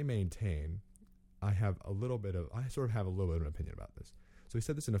 I maintain I sort of have a little bit of an opinion about this. So he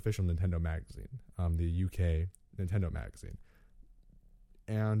said this in official Nintendo magazine, the UK Nintendo magazine.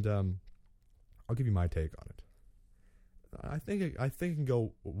 And I'll give you my take on it. I think it can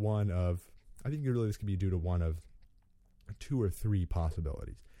go this could be due to one of two or three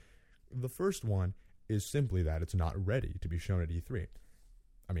possibilities. The first one is simply that it's not ready to be shown at E3.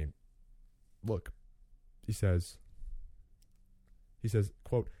 I mean, look, he says,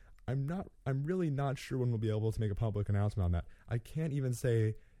 quote, I'm really not sure when we'll be able to make a public announcement on that. I can't even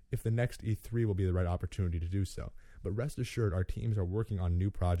say if the next E3 will be the right opportunity to do so. But rest assured, our teams are working on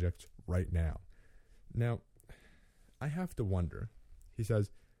new projects right now. Now, I have to wonder. He says,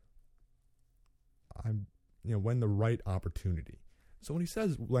 when the right opportunity. So when he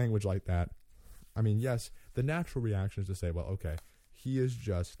says language like that, I mean, yes, the natural reaction is to say, well, okay, he is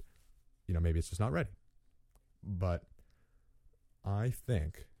just, maybe it's just not ready. But I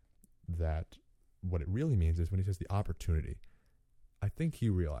think that what it really means is when he says the opportunity, I think he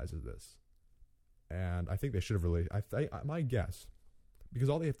realizes this. And I think they should have really, my guess, because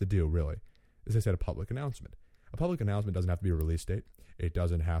all they have to do really is they said a public announcement. A public announcement doesn't have to be a release date. It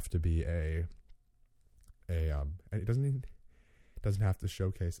doesn't have to be and it doesn't have to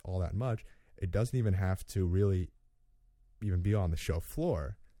showcase all that much. It doesn't even have to really even be on the show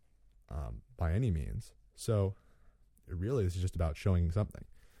floor by any means. So really, this is just about showing something.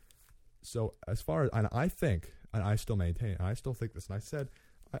 So as far as, and I think, and I still maintain, and I still think this, and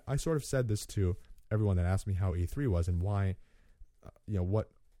I sort of said this to everyone that asked me how E3 was and why, this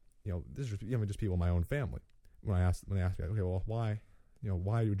is just people in my own family. When they asked me, okay, well, why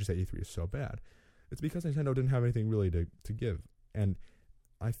would you say E3 is so bad? It's because Nintendo didn't have anything really to give. And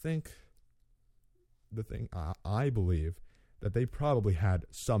I think I believe that they probably had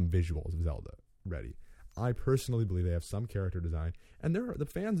some visuals of Zelda ready. I personally believe they have some character design. And the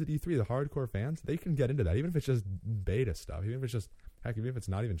fans at E3, the hardcore fans, they can get into that. Even if it's just beta stuff, even if it's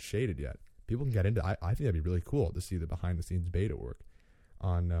not even shaded yet, people can get into it. I think that'd be really cool to see the behind-the-scenes beta work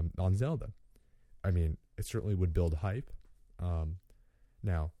on Zelda. I mean, it certainly would build hype.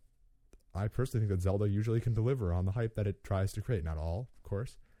 Now, I personally think that Zelda usually can deliver on the hype that it tries to create. Not all, of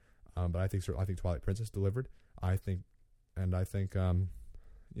course, but I think Twilight Princess delivered. I think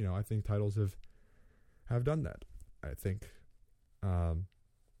titles have done that.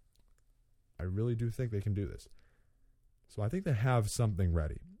 I really do think they can do this. So I think they have something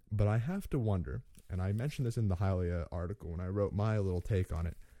ready. But I have to wonder, and I mentioned this in the Hylia article when I wrote my little take on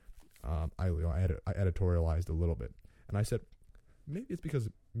it. I editorialized a little bit, and I said maybe it's because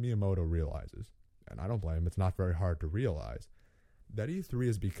Miyamoto realizes, and I don't blame him. It's not very hard to realize that E3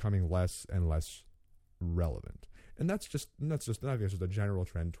 is becoming less and less relevant, and that's just a general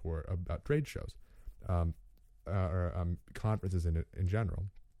trend toward about trade shows, or conferences in general.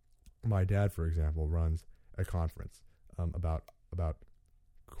 My dad, for example, runs a conference about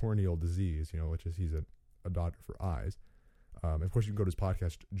corneal disease, which is he's a doctor for eyes. Of course, you can go to his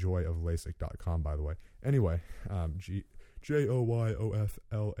podcast, joyoflasik.com, by the way. Anyway,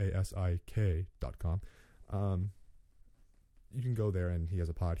 joyoflasik.com. You can go there, and he has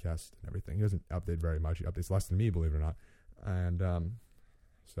a podcast and everything. He doesn't update very much. He updates less than me, believe it or not. And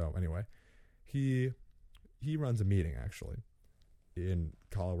so anyway, he runs a meeting actually in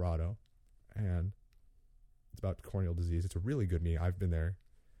Colorado, and it's about corneal disease. It's a really good meeting. I've been there.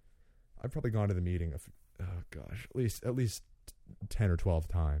 I've probably gone to the meeting at least 10 or 12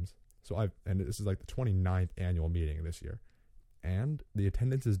 times. And this is like the 29th annual meeting this year. And the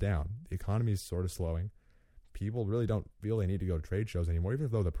attendance is down. The economy is sort of slowing. People really don't feel they need to go to trade shows anymore, even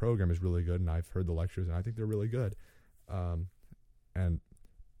though the program is really good, and I've heard the lectures, and I think they're really good. And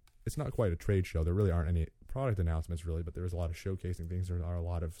it's not quite a trade show. There really aren't any product announcements, really, but there's a lot of showcasing things. There are a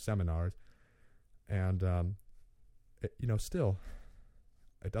lot of seminars. And, still,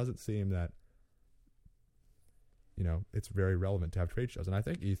 it doesn't seem that, it's very relevant to have trade shows. And I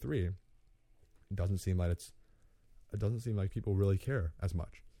think E3 it doesn't seem like people really care as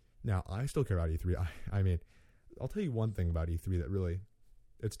much. Now, I still care about E3. I mean, I'll tell you one thing about E3 that really,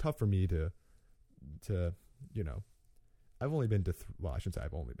 it's tough for me to I've only been to, I shouldn't say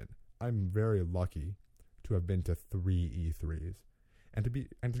I've only been. I'm very lucky to have been to 3 E3s. And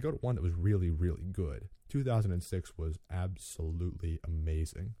to go to one that was really, really good. 2006 was absolutely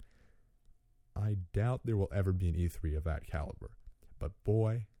amazing. I doubt there will ever be an E3 of that caliber. But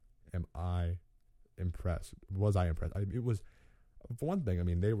boy, am I impressed. Was I impressed? It was, for one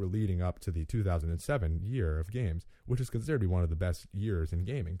thing, they were leading up to the 2007 year of games, which is considered to be one of the best years in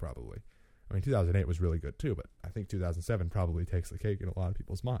gaming, probably. 2008 was really good too, but I think 2007 probably takes the cake in a lot of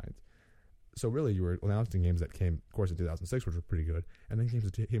people's minds. So really, you were announcing games that came, of course, in 2006, which were pretty good, and then games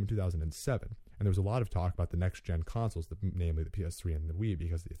that came in 2007. And there was a lot of talk about the next-gen consoles, namely the PS3 and the Wii,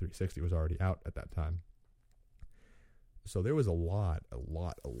 because the 360 was already out at that time. So there was a lot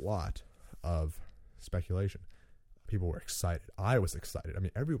of speculation. People were excited. I was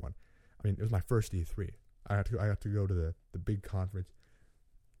excited. Everyone. It was my first E3. I got to go to the big conference.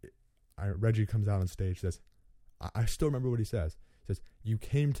 Reggie comes out on stage, says, I still remember what he says. He says, "You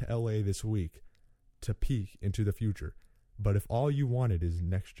came to LA this week to peek into the future, but if all you wanted is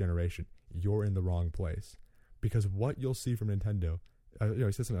next generation, you're in the wrong place. Because what you'll see from Nintendo,"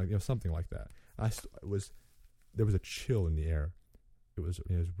 he said something like that. There was a chill in the air. It was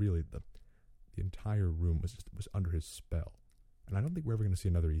really the entire room was under his spell. And I don't think we're ever going to see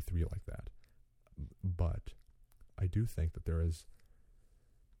another E3 like that. But I do think that there is.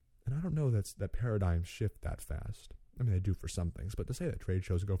 And I don't know that paradigms shift that fast. They do for some things, but to say that trade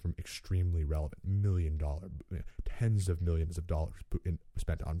shows go from extremely relevant, $1 million, tens of millions of dollars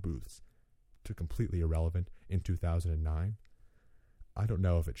spent on booths, to completely irrelevant in 2009, I don't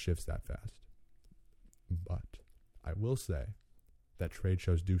know if it shifts that fast. But I will say that trade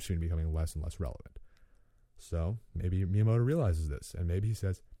shows do seem to be becoming less and less relevant. So maybe Miyamoto realizes this, and maybe he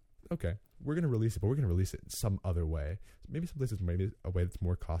says, okay, we're going to release it, but we're going to release it in some other way. Maybe a way that's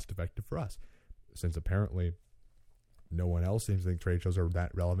more cost-effective for us. Since apparently no one else seems to think trade shows are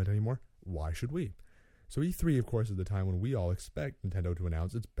that relevant anymore, why should we? So E3, of course, is the time when we all expect Nintendo to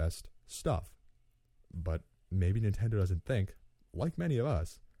announce its best stuff. But maybe Nintendo doesn't think, like many of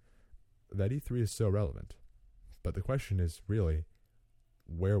us, that E3 is so relevant. But the question is really,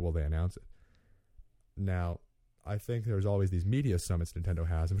 where will they announce it? Now, I think there's always these media summits Nintendo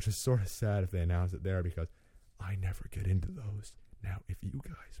has, which is sort of sad if they announce it there, because I never get into those. Now, if you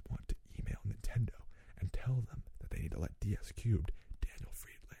guys want to email Nintendo and tell them that they need to let DS Cubed, Daniel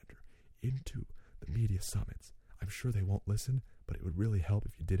Friedlander, into the media summits, I'm sure they won't listen, but it would really help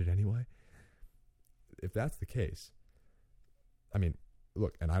if you did it anyway. If that's the case,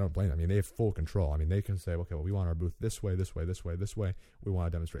 look, and I don't blame them. They have full control. They can say, okay, well, we want our booth this way, this way, this way, this way. We want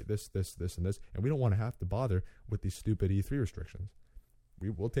to demonstrate this, and this. And we don't want to have to bother with these stupid E3 restrictions.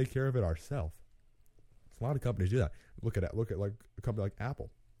 We'll take care of it ourselves. A lot of companies do that. Look at like a company like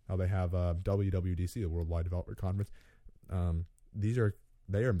Apple, how they have WWDC, the Worldwide Developer Conference. They are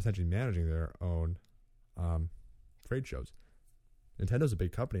essentially managing their own trade shows. Nintendo's a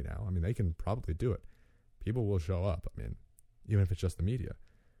big company now. They can probably do it. People will show up. Even if it's just the media.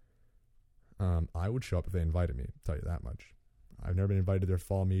 I would show up if they invited me, I'll tell you that much. I've never been invited to their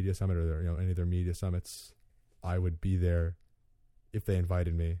fall media summit or any of their media summits. I would be there if they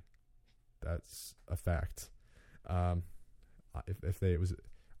invited me. That's a fact. I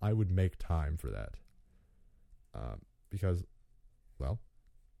would make time for that. Because, well,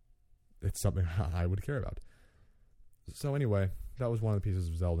 it's something I would care about. So anyway, that was one of the pieces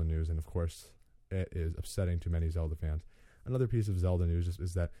of Zelda news, and of course, it is upsetting to many Zelda fans. Another piece of Zelda news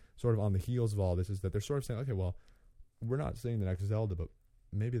is that, sort of on the heels of all this, is that they're sort of saying, okay, well, we're not saying the next Zelda, but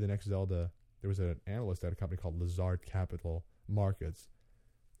maybe the next Zelda. There was an analyst at a company called Lazard Capital Markets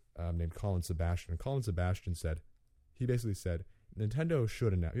named Colin Sebastian. And Colin Sebastian basically said, Nintendo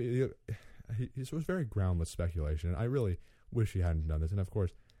should announce. it was very groundless speculation, and I really wish he hadn't done this. And of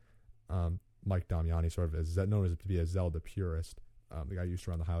course, Mike Damiani, sort of is known as to be a Zelda purist, the guy who used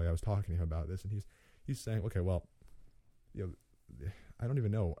to run the Highly. I was talking to him about this, and he's saying, okay, well, I don't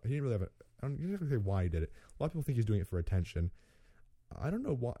even know. He didn't really have I don't even say why he did it. A lot of people think he's doing it for attention. I don't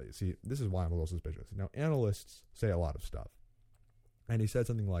know why. See, this is why I'm a little suspicious. Now, analysts say a lot of stuff, and he said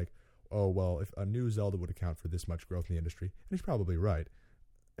something like, "Oh, well, if a new Zelda would account for this much growth in the industry," and he's probably right.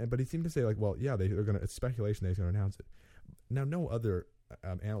 But he seemed to say, like, well, yeah, they're going to. It's speculation that he's going to announce it. Now, no other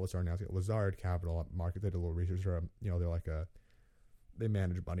analysts are announcing it. Lazard Capital Market, they did a little research. They're they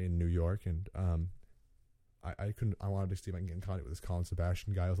manage money in New York, and I wanted to see if I can get in contact with this Colin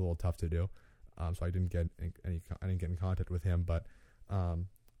Sebastian guy. It was a little tough to do, so I didn't get in contact with him. But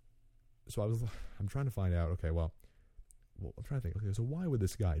so I'm trying to find out. Okay, well, I'm trying to think. Okay, so why would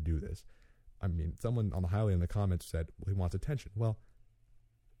this guy do this? I mean, someone on the Highly in the comments said, well, he wants attention. Well,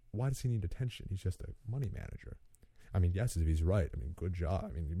 why does he need attention? He's just a money manager. I mean, yes, if he's right, I mean, good job. I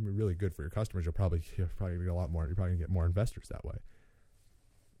mean, you're really good for your customers. You'll probably get a lot more. You're probably gonna get more investors that way.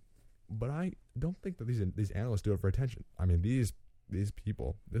 But I don't think that these analysts do it for attention. I mean, these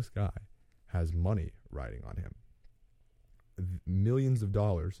people, this guy has money riding on him. Millions of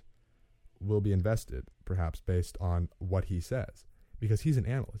dollars will be invested, perhaps based on what he says, because he's an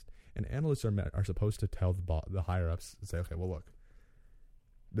analyst, and analysts are supposed to tell the higher ups and say, okay, well, look,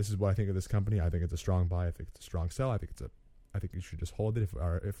 this is what I think of this company. I think it's a strong buy. I think it's a strong sell. I think you should just hold it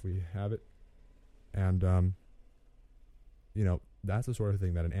if we have it, and that's the sort of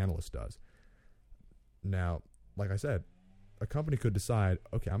thing that an analyst does. Now, like I said, a company could decide,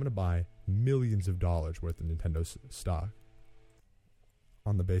 okay, I'm going to buy millions of dollars worth of Nintendo stock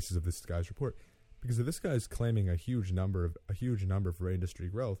on the basis of this guy's report, because if this guy is claiming a huge number for industry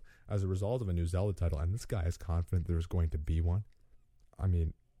growth as a result of a new Zelda title, and this guy is confident there's going to be one, I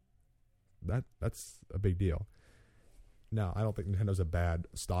mean, that's a big deal. Now, I don't think Nintendo's a bad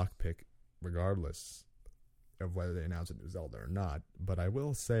stock pick, regardless of whether they announce a new Zelda or not. But I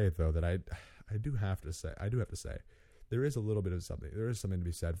will say, though, that I do have to say there is a little bit of something. There is something to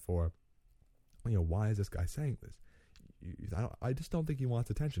be said for, why is this guy saying this? I just don't think he wants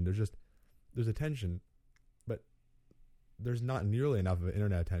attention. There's attention, but there's not nearly enough of an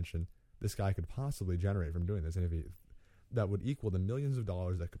internet attention this guy could possibly generate from doing this. And that would equal the millions of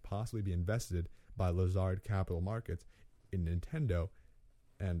dollars that could possibly be invested by Lazard Capital Markets in Nintendo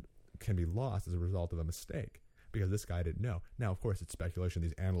and can be lost as a result of a mistake because this guy didn't know. Now, of course, it's speculation.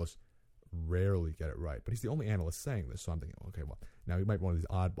 These analysts rarely get it right, but he's the only analyst saying this. So I'm thinking, okay, well, now he might be one of these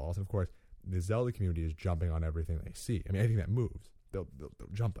oddballs. And of course, the Zelda community is jumping on everything they see. I mean, anything that moves, they'll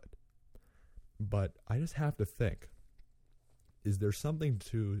jump it. But I just have to think, is there something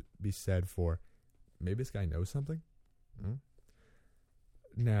to be said for maybe this guy knows something?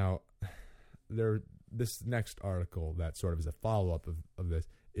 Now, this next article that sort of is a follow-up of this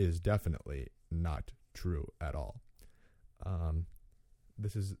is definitely not true at all.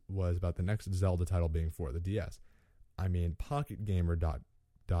 This was about the next Zelda title being for the DS. I mean, PocketGamer.co.uk,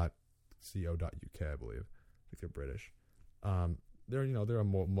 I believe. I think they're British. They're a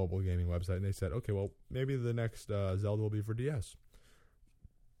mobile gaming website, and they said, okay, well, maybe the next Zelda will be for DS.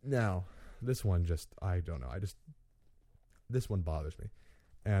 Now, this one I don't know. This one bothers me,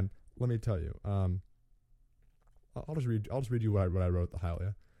 and let me tell you. I'll just read you what I wrote at the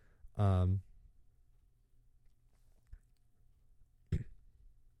Hylia.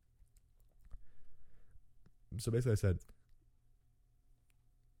 So basically,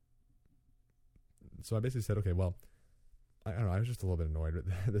 I basically said, okay, well, I don't know. I was just a little bit annoyed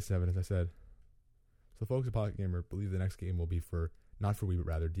with this evidence. I said, so folks at Pocket Gamer believe the next game will be not for Wii, but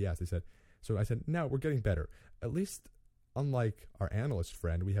rather DS. They said, so I said, no, we're getting better. At least, unlike our analyst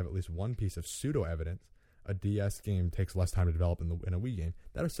friend, we have at least one piece of pseudo evidence. A DS game takes less time to develop in a Wii game.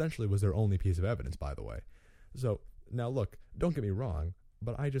 That essentially was their only piece of evidence, by the way. So now, look, don't get me wrong,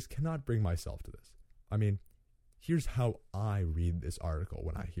 but I just cannot bring myself to this. I mean, here's how I read this article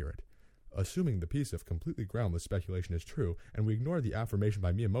when I hear it. Assuming the piece of completely groundless speculation is true, and we ignore the affirmation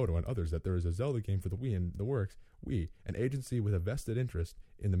by Miyamoto and others that there is a Zelda game for the Wii in the works, we, an agency with a vested interest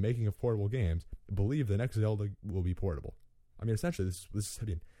in the making of portable games, believe the next Zelda will be portable. I mean, essentially, this is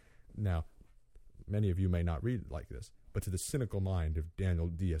now, many of you may not read it like this, but to the cynical mind of Daniel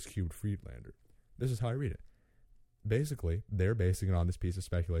D.S. Cubed Friedlander, this is how I read it. Basically, they're basing it on this piece of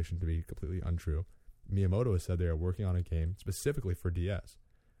speculation to be completely untrue. Miyamoto has said they are working on a game specifically for DS.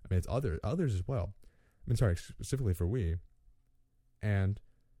 I mean, it's others as well. Specifically for Wii. And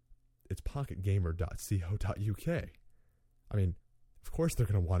it's pocketgamer.co.uk. I mean, of course they're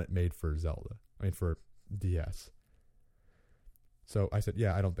going to want it made for Zelda. For DS. So I said,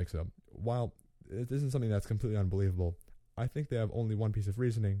 yeah, I don't think so. While it isn't something that's completely unbelievable, I think they have only one piece of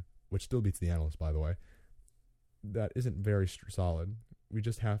reasoning, which still beats the analyst, by the way, that isn't very solid. We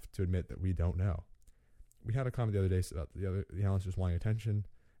just have to admit that we don't know. We had a comment the other day about the analyst just wanting attention,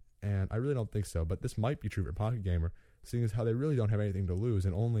 and I really don't think so. But this might be true for Pocket Gamer, seeing as how they really don't have anything to lose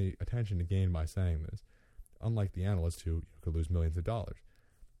and only attention to gain by saying this, unlike the analyst who could lose millions of dollars.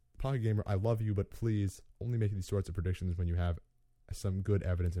 Pocket Gamer, I love you, but please only make these sorts of predictions when you have some good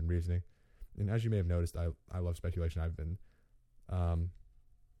evidence and reasoning. And as you may have noticed, I love speculation. I've been, I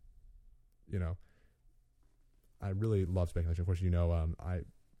really love speculation. Of course, I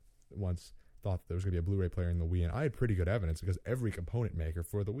once thought there was going to be a Blu-ray player in the Wii, and I had pretty good evidence because every component maker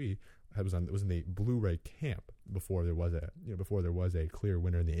for the Wii was in the Blu-ray camp before there was a clear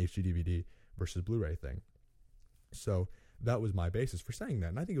winner in the HD DVD versus Blu-ray thing. So that was my basis for saying that,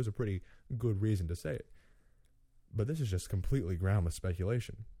 and I think it was a pretty good reason to say it. But this is just completely groundless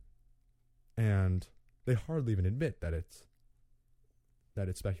speculation, and they hardly even admit that it's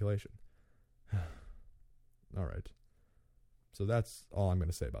speculation. All right. So that's all I'm going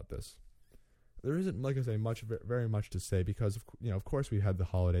to say about this. There isn't, like I say, very much to say because of course we had the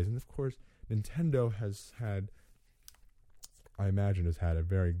holidays, and of course Nintendo has had a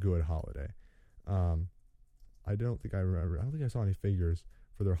very good holiday. I don't think I saw any figures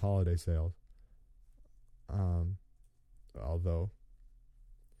for their holiday sales. Although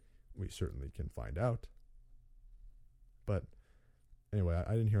we certainly can find out. But anyway,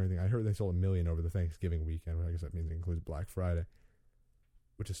 I didn't hear anything. I heard they sold 1 million over the Thanksgiving weekend. I guess that means it includes Black Friday,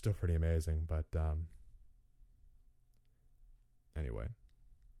 which is still pretty amazing. But anyway,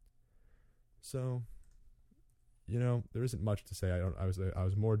 so there isn't much to say. I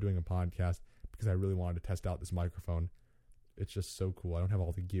was more doing a podcast because I really wanted to test out this microphone. It's just so cool. I don't have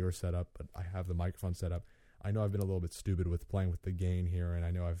all the gear set up, but I have the microphone set up. I know I've been a little bit stupid with playing with the gain here, and I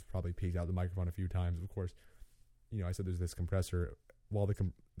know I've probably peaked out the microphone a few times. Of course, I said there's this compressor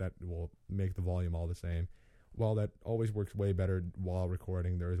that will make the volume all the same. While that always works way better while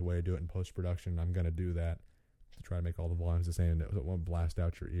recording, there is a way to do it in post-production. I'm going to do that to try to make all the volumes the same, and it won't blast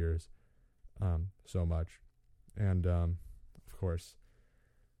out your ears so much. And, of course,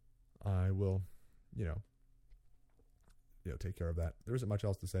 I will, take care of that. There isn't much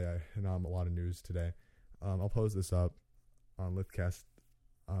else to say. A lot of news today. I'll post this up on Lithcast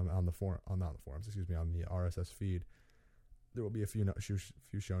on the RSS feed. There will be a few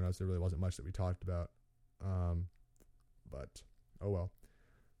show notes. There really wasn't much that we talked about, but oh well.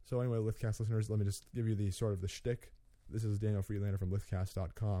 So anyway, Lithcast listeners, let me just give you the shtick. This is Daniel Friedlander from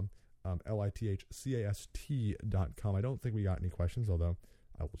Lithcast.com, LITHCAST.com. I don't think we got any questions, although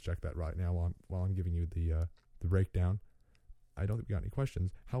I will check that right now while I'm giving you the breakdown. I don't think we got any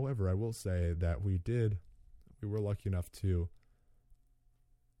questions. However, I will say that we were lucky enough to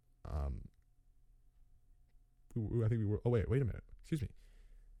oh wait a minute. Excuse me.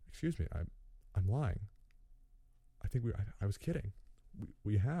 I'm lying. I think I was kidding.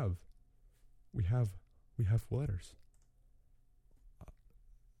 We have 4 letters.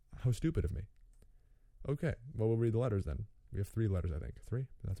 How stupid of me. Okay, well, we'll read the letters then. We have 3 letters, I think. 3?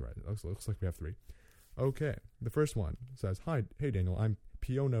 That's right. It looks like we have 3. Okay, the first one says, Hey Daniel, I'm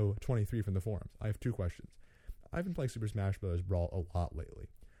Piono23 from the forums. I have 2 questions. I've been playing Super Smash Bros. Brawl a lot lately.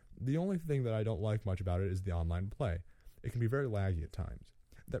 The only thing that I don't like much about it is the online play. It can be very laggy at times.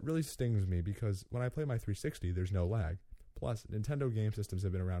 That really stings me because when I play my 360, there's no lag. Plus, Nintendo game systems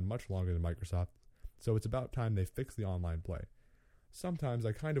have been around much longer than Microsoft, so it's about time they fix the online play. Sometimes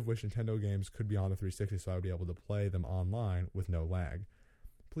I kind of wish Nintendo games could be on the 360 so I would be able to play them online with no lag.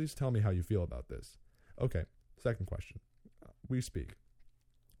 Please tell me how you feel about this. Okay, second question. Wii Speak.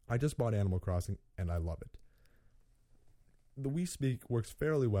 I just bought Animal Crossing and I love it. The Wii Speak works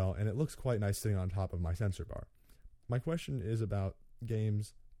fairly well and it looks quite nice sitting on top of my sensor bar. My question is about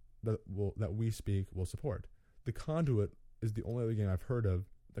games that Wii Speak will support. The Conduit is the only other game I've heard of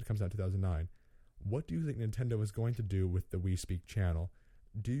that comes out in 2009. What do you think Nintendo is going to do with the Wii Speak channel?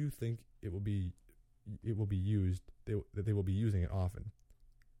 Do you think it will be used, that they will be using it often?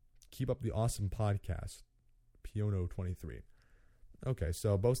 Keep up the awesome podcast, Piono23. Okay,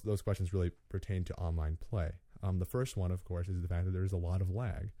 so both of those questions really pertain to online play. The first one, of course, is the fact that there is a lot of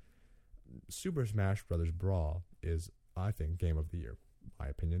lag. Super Smash Bros. Brawl is, I think, Game of the Year. My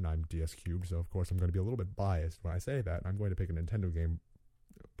opinion, I'm DS Cubed, so of course I'm going to be a little bit biased when I say that. I'm going to pick a Nintendo game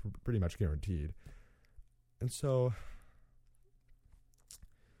pretty much guaranteed. And so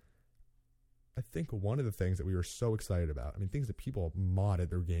I think one of the things that we were so excited about, things that people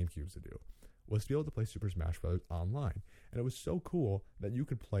modded their GameCubes to do, was to be able to play Super Smash Bros. Online. And it was so cool that you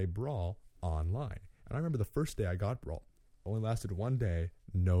could play Brawl online. And I remember the first day I got Brawl, Only lasted one day,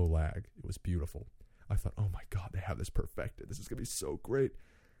 no lag. It was beautiful. I thought, oh my god, they have this perfected. This is going to be so great.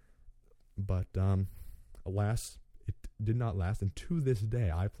 But alas, it did not last. And to this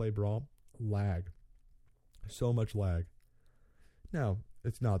day, I play Brawl, lag. So much lag. Now,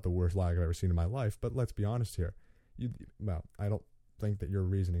 it's not the worst lag I've ever seen in my life, but let's be honest here. I don't think that your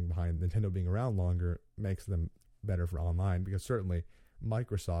reasoning behind Nintendo being around longer makes them better for online, because certainly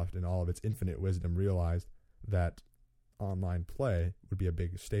Microsoft, in all of its infinite wisdom, realized that online play would be a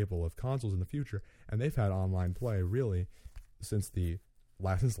big staple of consoles in the future, and they've had online play really since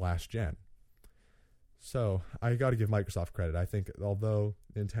last gen. So I got to give Microsoft credit. I think although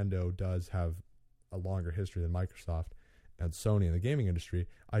Nintendo does have a longer history than Microsoft and Sony in the gaming industry,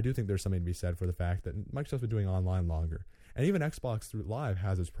 I do think there's something to be said for the fact that Microsoft's been doing online longer, and even Xbox through Live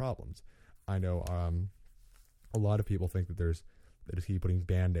has its problems. I know a lot of people think that they just keep putting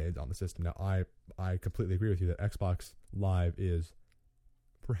band-aids on the system. Now, I completely agree with you that Xbox Live is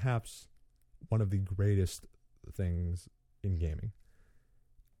perhaps one of the greatest things in gaming.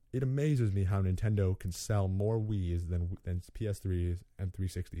 It amazes me how Nintendo can sell more Wii's than PS3s and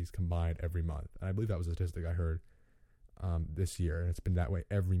 360s combined every month. And I believe that was a statistic I heard this year, and it's been that way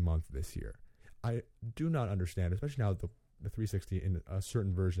every month this year. I do not understand, especially now that the 360 in a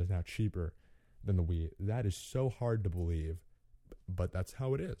certain version is now cheaper than the Wii. That is so hard to believe, but that's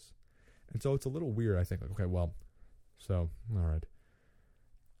how it is. And so it's a little weird, I think. Like, okay, well, so, all right.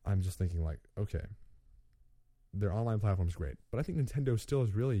 I'm just thinking, like, okay, their online platform is great, but I think Nintendo still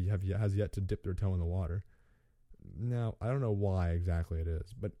has yet to dip their toe in the water. Now, I don't know why exactly it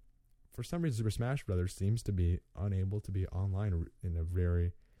is, but for some reason, Super Smash Brothers seems to be unable to be online in a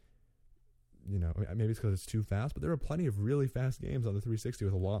very, maybe it's because it's too fast, but there are plenty of really fast games on the 360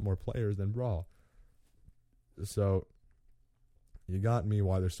 with a lot more players than Brawl. So, you got me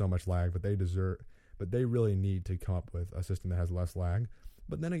why there's so much lag, but they really need to come up with a system that has less lag.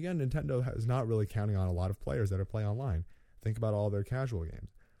 But then again, Nintendo is not really counting on a lot of players that are playing online. Think about all their casual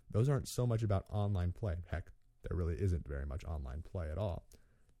games. Those aren't so much about online play. Heck, there really isn't very much online play at all.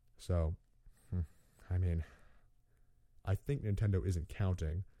 So, I think Nintendo isn't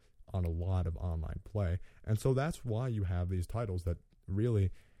counting on a lot of online play. And so that's why you have these titles that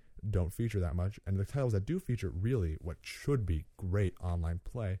really don't feature that much. And the titles that do feature really what should be great online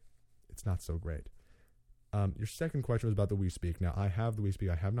play, it's not so great. Your second question was about the Wii Speak. Now, I have the Wii Speak.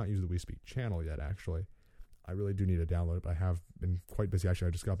 I have not used the Wii Speak channel yet, actually. I really do need to download it, but I have been quite busy. Actually,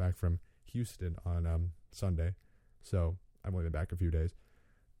 I just got back from Houston on Sunday, so I've only been back a few days.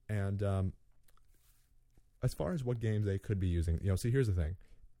 And as far as what games they could be using, see, here's the thing.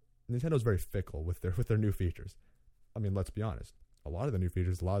 Nintendo's very fickle with their new features. I mean, let's be honest. A lot of the new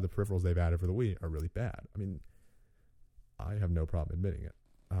features, a lot of the peripherals they've added for the Wii are really bad. I mean, I have no problem admitting it.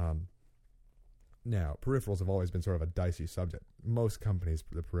 Now, peripherals have always been sort of a dicey subject. Most companies,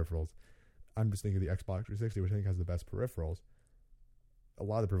 the peripherals, I'm just thinking of the Xbox 360, which I think has the best peripherals. A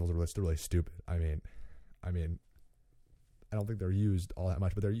lot of the peripherals are still really stupid. I mean, I don't think they're used all that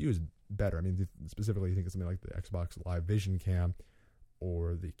much, but they're used better. I mean, specifically, you think of something like the Xbox Live Vision Cam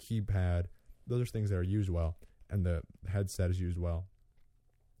or the keypad. Those are things that are used well, and the headset is used well.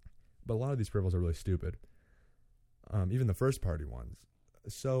 But a lot of these peripherals are really stupid, even the first-party ones.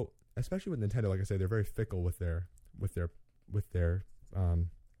 So, especially with Nintendo, like I say, they're very fickle with their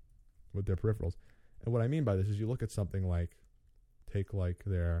peripherals. And what I mean by this is, you look at something like, take like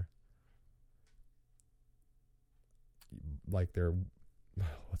their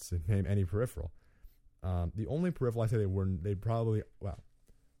what's the name? Any peripheral. The only peripheral I say they'd probably,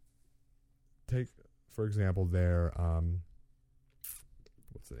 take, for example, their,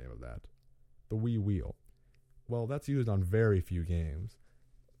 what's the name of that? The Wii Wheel. Well, that's used on very few games.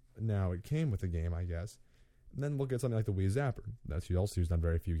 Now, it came with a game, I guess. And then look at something like the Wii Zapper. That's also used on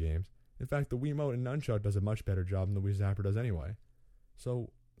very few games. In fact, the Wiimote and Nunchuck does a much better job than the Wii Zapper does anyway.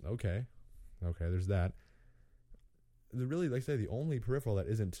 So, okay, there's that. Really, like I say, the only peripheral that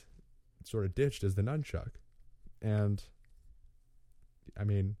isn't sort of ditched is the Nunchuck. And, I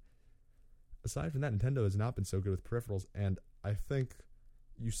mean, aside from that, Nintendo has not been so good with peripherals, and I think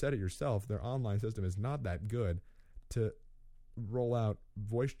you said it yourself, their online system is not that good to roll out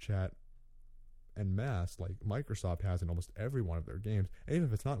voice chat en masse like Microsoft has in almost every one of their games. And even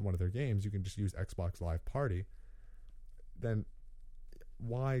if it's not one of their games, you can just use Xbox Live Party. Then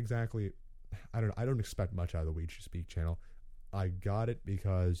why exactly? I don't expect much out of the Wii Speak channel. I got it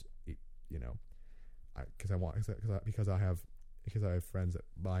because because I have friends that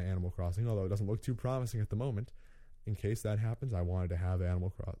buy Animal Crossing, although it doesn't look too promising at the moment. In case that happens, I wanted to have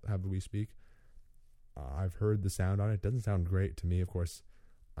the Wii Speak. I've heard the sound on it. It doesn't sound great to me. Of course,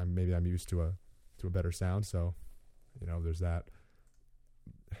 I'm used to a better sound, so There's that.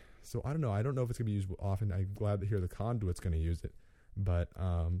 So I don't know. I don't know if it's gonna be used often. I'm glad to hear the Conduit's gonna use it, but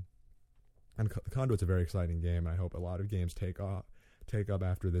and the Conduit's a very exciting game. I hope a lot of games take up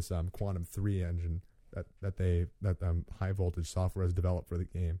after this Quantum 3 engine that High Voltage Software has developed for the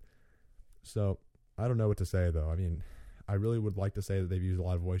game. So I don't know what to say though. I mean, I really would like to say that they've used a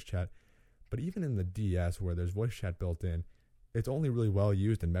lot of voice chat, but even in the DS where there's voice chat built in, it's only really well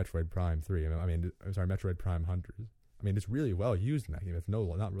used in Metroid Prime 3. Metroid Prime Hunters. I mean, it's really well used in that game. It's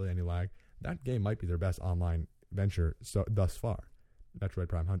not really any lag. That game might be their best online venture thus far, Metroid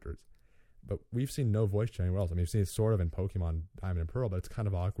Prime Hunters. But we've seen no voice chat anywhere else. I mean, we've seen it sort of in Pokemon Diamond and Pearl, but it's kind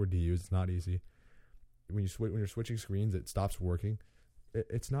of awkward to use. It's not easy. When you're switching screens, it stops working.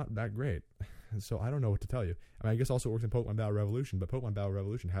 It's not that great. So I don't know what to tell you. I mean, I guess also it works in Pokemon Battle Revolution, but Pokemon Battle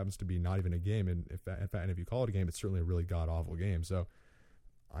Revolution happens to be not even a game, and if you call it a game, it's certainly a really god-awful game. So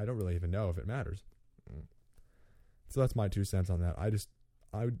I don't really even know if it matters. So that's my 2 cents on that.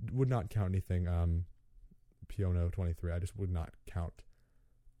 I would not count anything Piono 23. I just would not count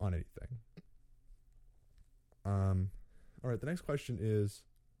on anything. All right, the next question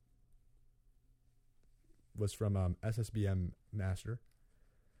was from SSBM Master.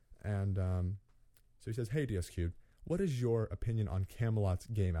 And so he says, "Hey DSQ, what is your opinion on Camelot's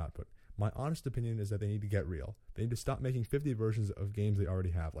game output? My honest opinion is that they need to get real. They need to stop making 50 versions of games they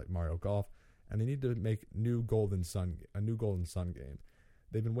already have, like Mario Golf, and they need to make a new Golden Sun game.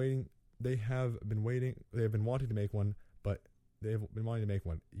 They have been wanting to make one, but they've been wanting to make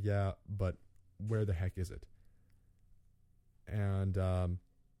one. Yeah, but where the heck is it?" And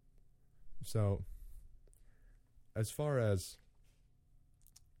so as far as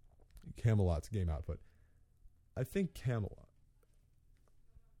Camelot's game output, I think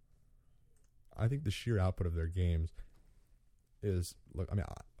the sheer output of their games is,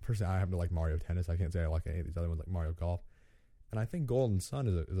 personally I happen to like Mario Tennis. I can't say I like any of these other ones like Mario Golf. And I think Golden Sun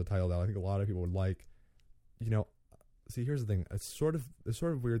is a title that I think a lot of people would like. See, here's the thing. It's sort of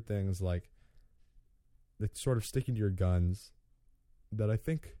weird things like it's sort of sticking to your guns that I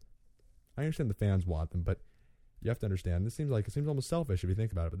understand the fans want them, but you have to understand, it seems almost selfish if you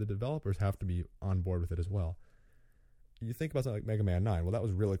think about it, but the developers have to be on board with it as well. You think about something like Mega Man 9. Well, that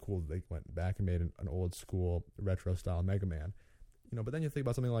was really cool that they went back and made an old school retro style Mega Man. But then you think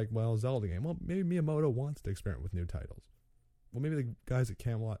about something like, Zelda game. Well, maybe Miyamoto wants to experiment with new titles. Well, maybe the guys at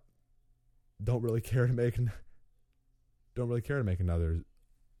Camelot don't really care to make another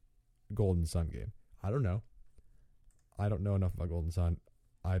Golden Sun game. I don't know. I don't know enough about Golden Sun.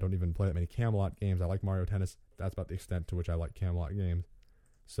 I don't even play that many Camelot games. I like Mario Tennis. That's about the extent to which I like Camelot games.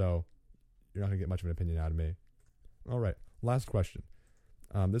 So you're not going to get much of an opinion out of me. All right, last question.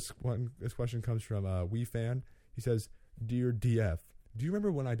 This question comes from Wii Fan. He says, "Dear DF, do you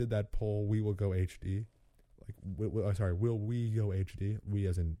remember when I did that poll, We Will Go HD? Will we go HD? We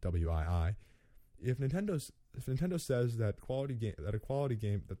as in WII. If Nintendo says that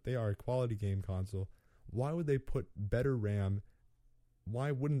they are a quality game console, why would they put better RAM?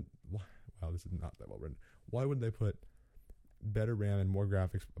 Wow, this is not that well written. Why wouldn't they put better RAM and more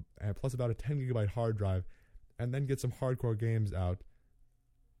graphics, and plus about a 10 gigabyte hard drive, and then get some hardcore games out,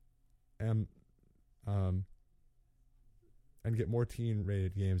 and get more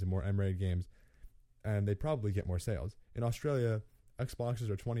teen-rated games and more M-rated games, and they'd probably get more sales. In Australia, Xboxes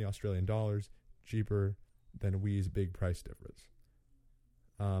are $20 cheaper than Wii's big price difference.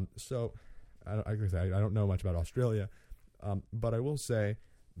 So, I don't know much about Australia, but I will say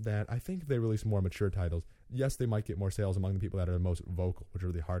that I think if they release more mature titles, yes, they might get more sales among the people that are the most vocal, which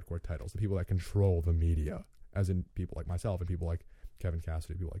are the hardcore titles, the people that control the media, as in people like myself and people like Kevin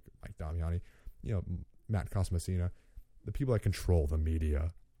Cassidy, people like Mike Damiani, Matt Cosmasina, the people that control the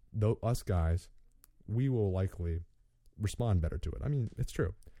media. Though us guys, we will likely respond better to it. I mean, it's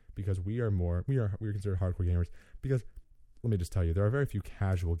true, because we are considered hardcore gamers. Because let me just tell you, there are very few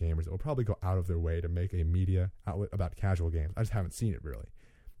casual gamers that will probably go out of their way to make a media outlet about casual games. I just haven't seen it really,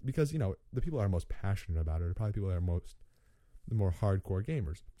 because the people that are most passionate about it are probably people that are the more hardcore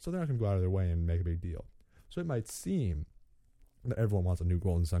gamers. So they're not going to go out of their way and make a big deal. So it might seem that everyone wants a new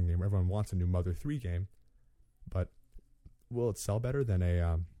Golden Sun game, or everyone wants a new Mother 3 game, but will it sell better than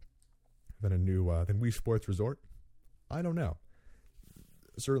than Wii Sports Resort? I don't know.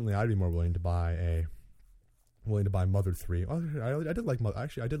 Certainly, I'd be more willing to buy Mother 3. I did like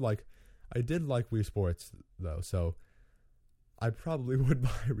Wii Sports though, so I probably would buy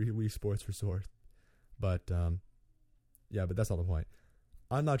Wii Sports Resort. But but that's not the point.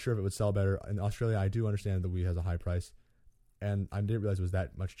 I'm not sure if it would sell better in Australia. I do understand that Wii has a high price, and I didn't realize it was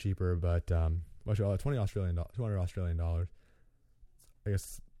that much cheaper. But $200 Australian dollars. I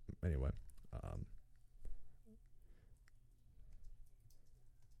guess anyway.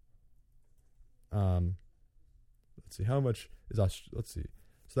 Let's see, how much is let's see.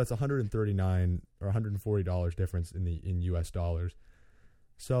 So that's $139 or $140 difference in US dollars.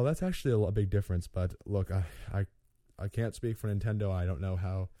 So that's actually a big difference. But look, I can't speak for Nintendo. I don't know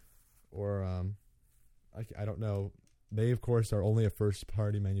how, or I don't know. They of course are only a first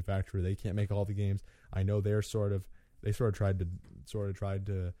party manufacturer. They can't make all the games. I know they sort of tried to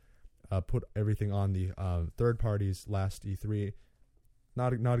put everything on the third parties last E3.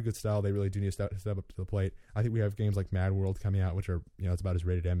 Not a good style. They really do need to step up to the plate. I think we have games like Mad World coming out, which are, it's about as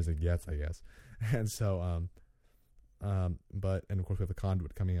rated M as it gets, I guess. And so, and of course we have the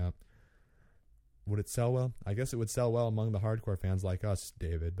Conduit coming out. Would it sell well? I guess it would sell well among the hardcore fans like us,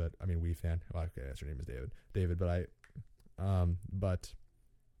 David. But I mean, fan. Well, okay, that's your name is David. But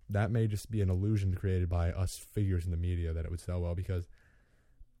that may just be an illusion created by us figures in the media that it would sell well, because,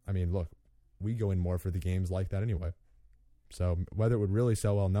 I mean, look, we go in more for the games like that anyway. So whether it would really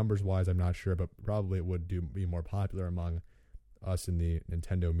sell well numbers-wise, I'm not sure, but probably it would be more popular among us in the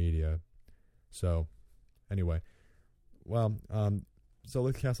Nintendo media. So anyway, well, so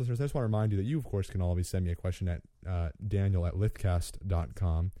Lithcast listeners, I just want to remind you that you, of course, can always send me a question at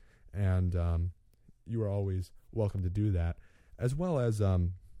daniel@lithcast.com, and you are always welcome to do that, as well as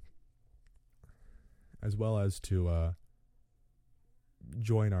to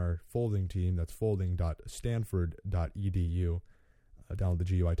join our folding team. That's folding.stanford.edu. Download the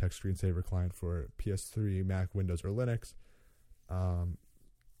GUI text screensaver client for PS3, Mac, Windows, or Linux, and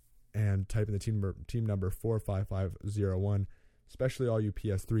type in the team number 45501. Especially all you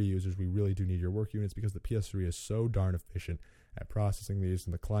PS3 users, we really do need your work units, because the PS3 is so darn efficient at processing these,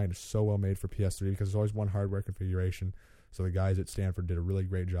 and the client is so well made for PS3 because there's always one hardware configuration. So the guys at Stanford did a really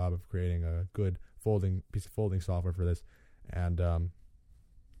great job of creating a good piece of folding software for this. And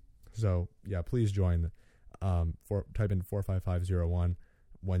so yeah, please join. Type in 45501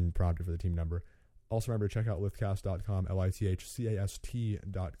 when prompted for the team number. Also remember to check out lithcast.com,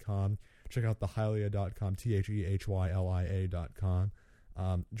 lithcast.com. Check out thehylea.com, thehYlia.com.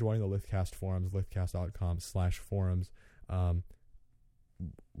 Join the Lithcast forums, lithcast.com/forums. I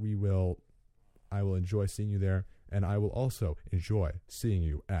will enjoy seeing you there, and I will also enjoy seeing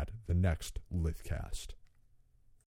you at the next Lithcast.